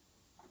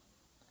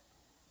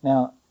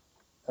 Now,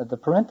 the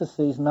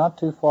parentheses, not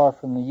too far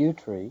from the yew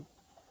tree,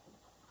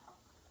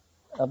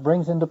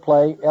 brings into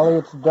play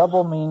Eliot's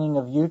double meaning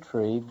of yew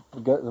tree,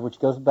 which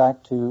goes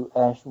back to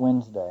Ash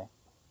Wednesday.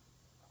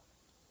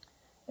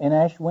 In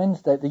Ash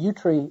Wednesday, the yew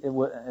tree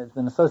has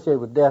been associated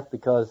with death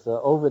because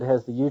Ovid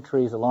has the yew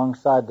trees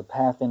alongside the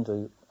path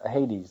into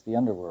Hades, the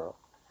underworld.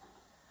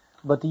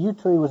 But the yew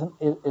tree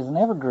is an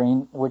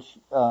evergreen which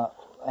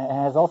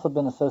has also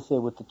been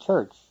associated with the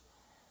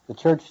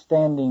church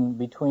standing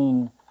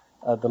between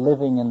the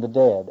living and the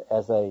dead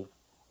as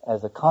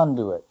a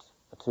conduit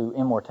to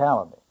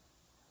immortality.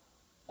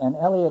 And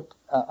Eliot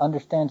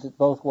understands it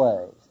both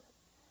ways.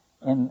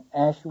 In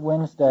Ash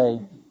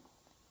Wednesday,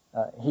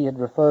 he had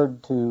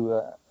referred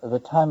to the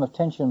time of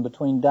tension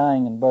between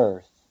dying and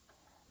birth,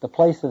 the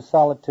place of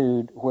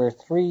solitude where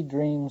three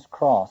dreams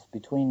cross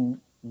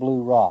between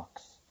blue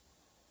rocks.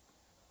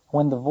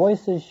 When the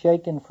voices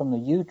shaken from the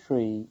yew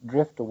tree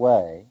drift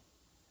away,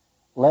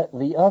 let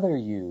the other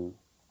yew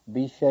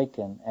be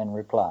shaken and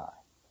reply.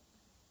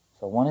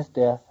 So one is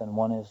death and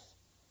one is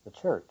the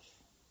church.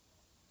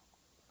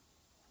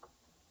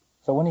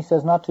 So when he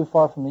says not too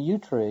far from the yew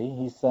tree,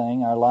 he's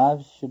saying our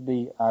lives should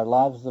be our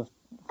lives of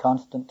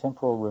constant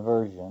temporal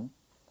reversion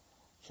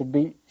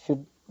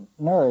should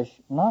nourish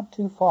not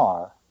too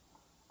far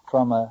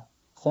from a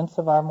sense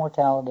of our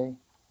mortality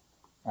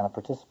and a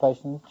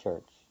participation in the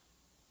church,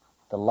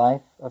 the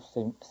life of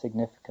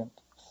significant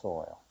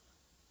soil.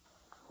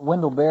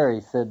 Wendell Berry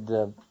said,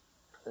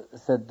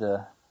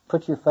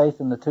 put your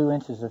faith in the 2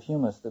 inches of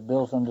humus that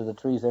builds under the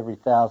trees every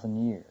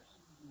 1,000 years.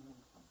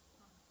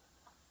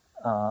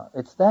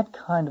 It's that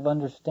kind of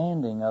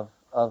understanding of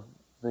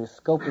the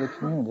scope of the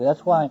community.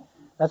 That's why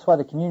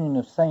the communion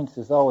of saints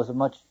is always a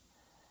much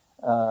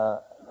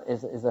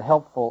is a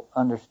helpful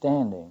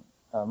understanding,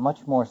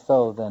 much more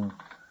so than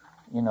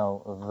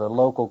the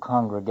local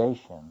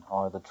congregation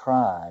or the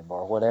tribe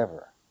or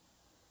whatever.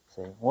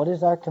 See, what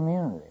is our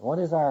community? What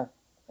is our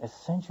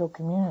essential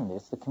community?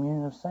 It's the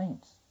communion of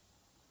saints.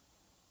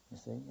 You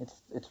see,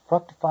 it's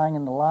fructifying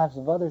in the lives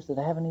of others that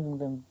haven't even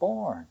been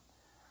born,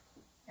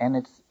 and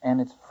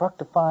it's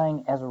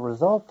fructifying as a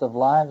result of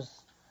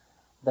lives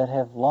that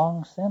have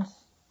long since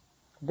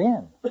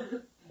been.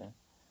 Okay?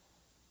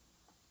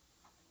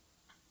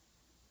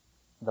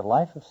 The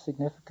life of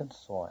significant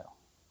soil.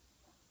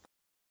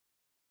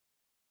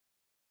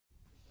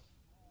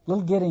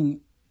 Little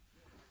Gidding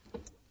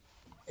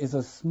is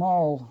a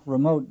small,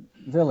 remote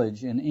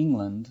village in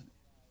England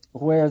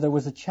where there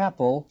was a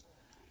chapel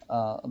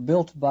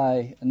built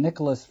by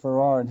Nicholas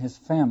Ferrar and his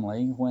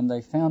family when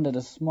they founded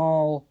a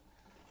small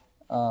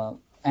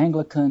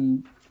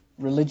Anglican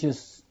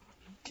religious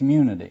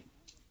community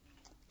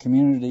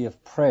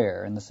of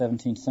prayer in the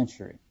 17th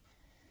century.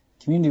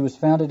 The community was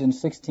founded in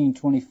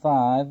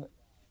 1625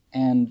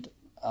 and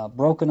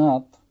broken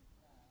up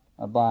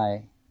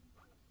by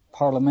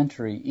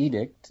parliamentary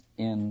edict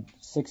in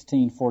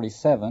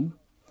 1647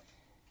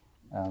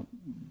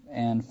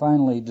 and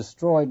finally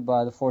destroyed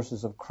by the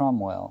forces of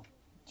Cromwell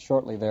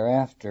shortly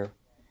thereafter,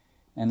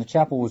 and the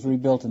chapel was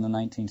rebuilt in the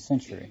 19th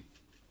century.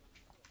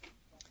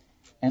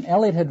 And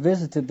Eliot had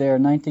visited there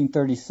in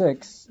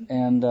 1936,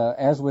 and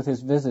as with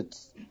his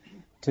visits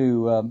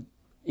to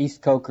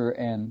East Coker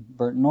and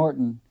Burnt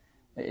Norton,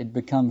 it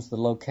becomes the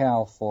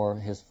locale for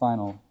his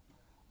final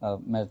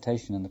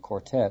meditation in the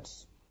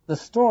quartets. The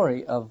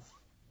story of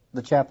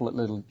the chapel at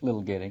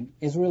Little Gidding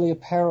is really a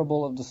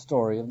parable of the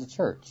story of the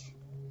church.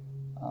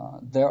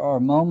 There are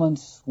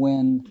moments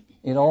when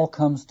it all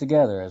comes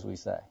together, as we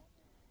say.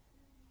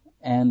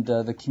 And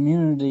the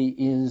community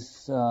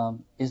is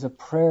a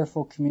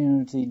prayerful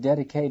community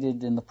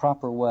dedicated in the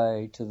proper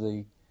way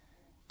to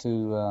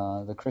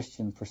the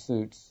Christian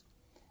pursuits.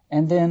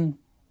 And then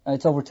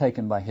it's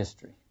overtaken by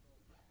history.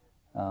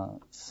 The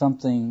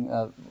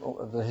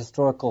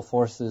historical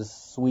forces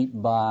sweep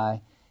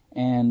by,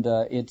 and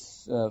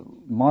it's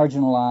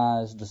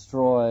marginalized,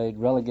 destroyed,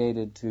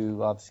 relegated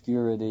to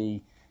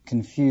obscurity,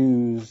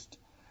 confused.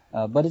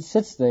 But it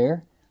sits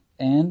there,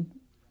 and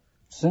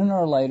sooner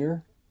or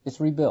later, it's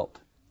rebuilt.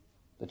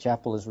 The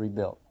chapel is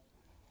rebuilt.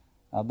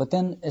 But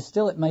then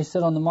still it may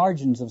sit on the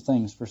margins of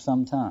things for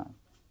some time.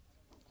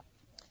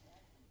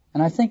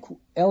 And I think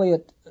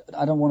Eliot,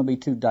 I don't want to be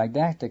too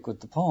didactic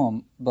with the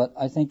poem, but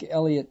I think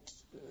Eliot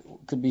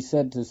could be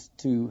said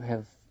to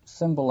have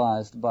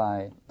symbolized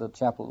by the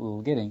chapel at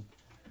Little Gidding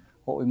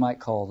what we might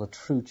call the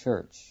true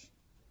church,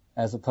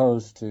 as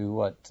opposed to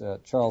what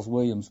Charles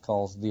Williams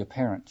calls the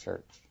apparent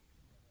church.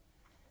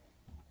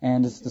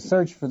 And it's the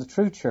search for the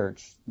true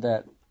church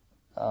that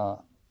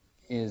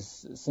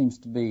seems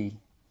to be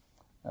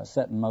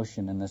set in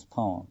motion in this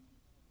poem.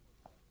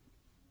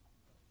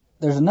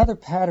 There's another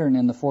pattern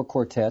in the four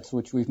quartets,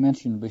 which we've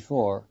mentioned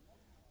before,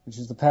 which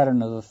is the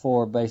pattern of the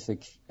four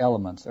basic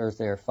elements, earth,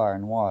 air, fire,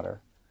 and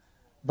water.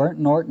 Burnt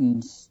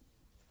Norton's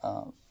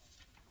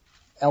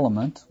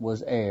element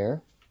was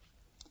air,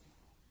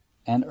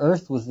 and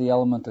earth was the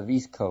element of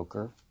East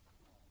Coker,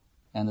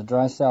 and the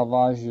Dry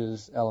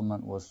Salvage's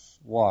element was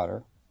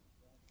water,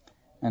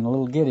 and the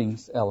Little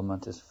Gidding's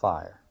element is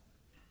fire.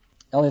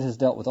 Eliot has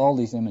dealt with all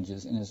these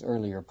images in his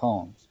earlier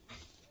poems.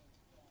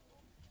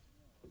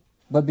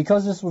 But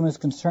because this one is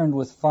concerned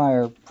with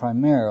fire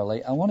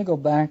primarily, I want to go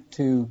back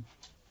to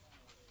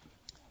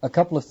a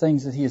couple of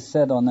things that he has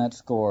said on that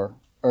score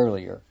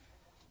earlier.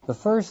 The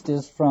first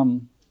is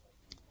from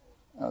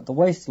The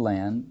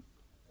Wasteland,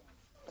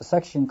 a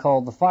section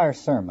called The Fire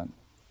Sermon,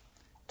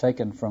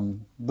 taken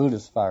from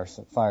Buddha's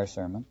Fire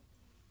Sermon.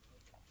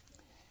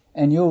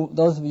 And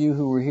those of you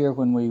who were here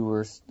when we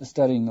were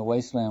studying The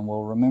Wasteland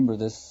will remember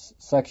this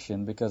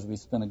section because we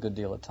spent a good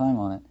deal of time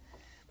on it.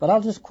 But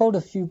I'll just quote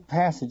a few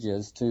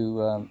passages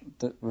to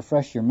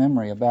refresh your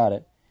memory about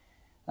it,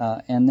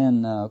 and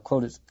then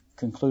quote its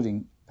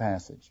concluding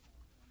passage.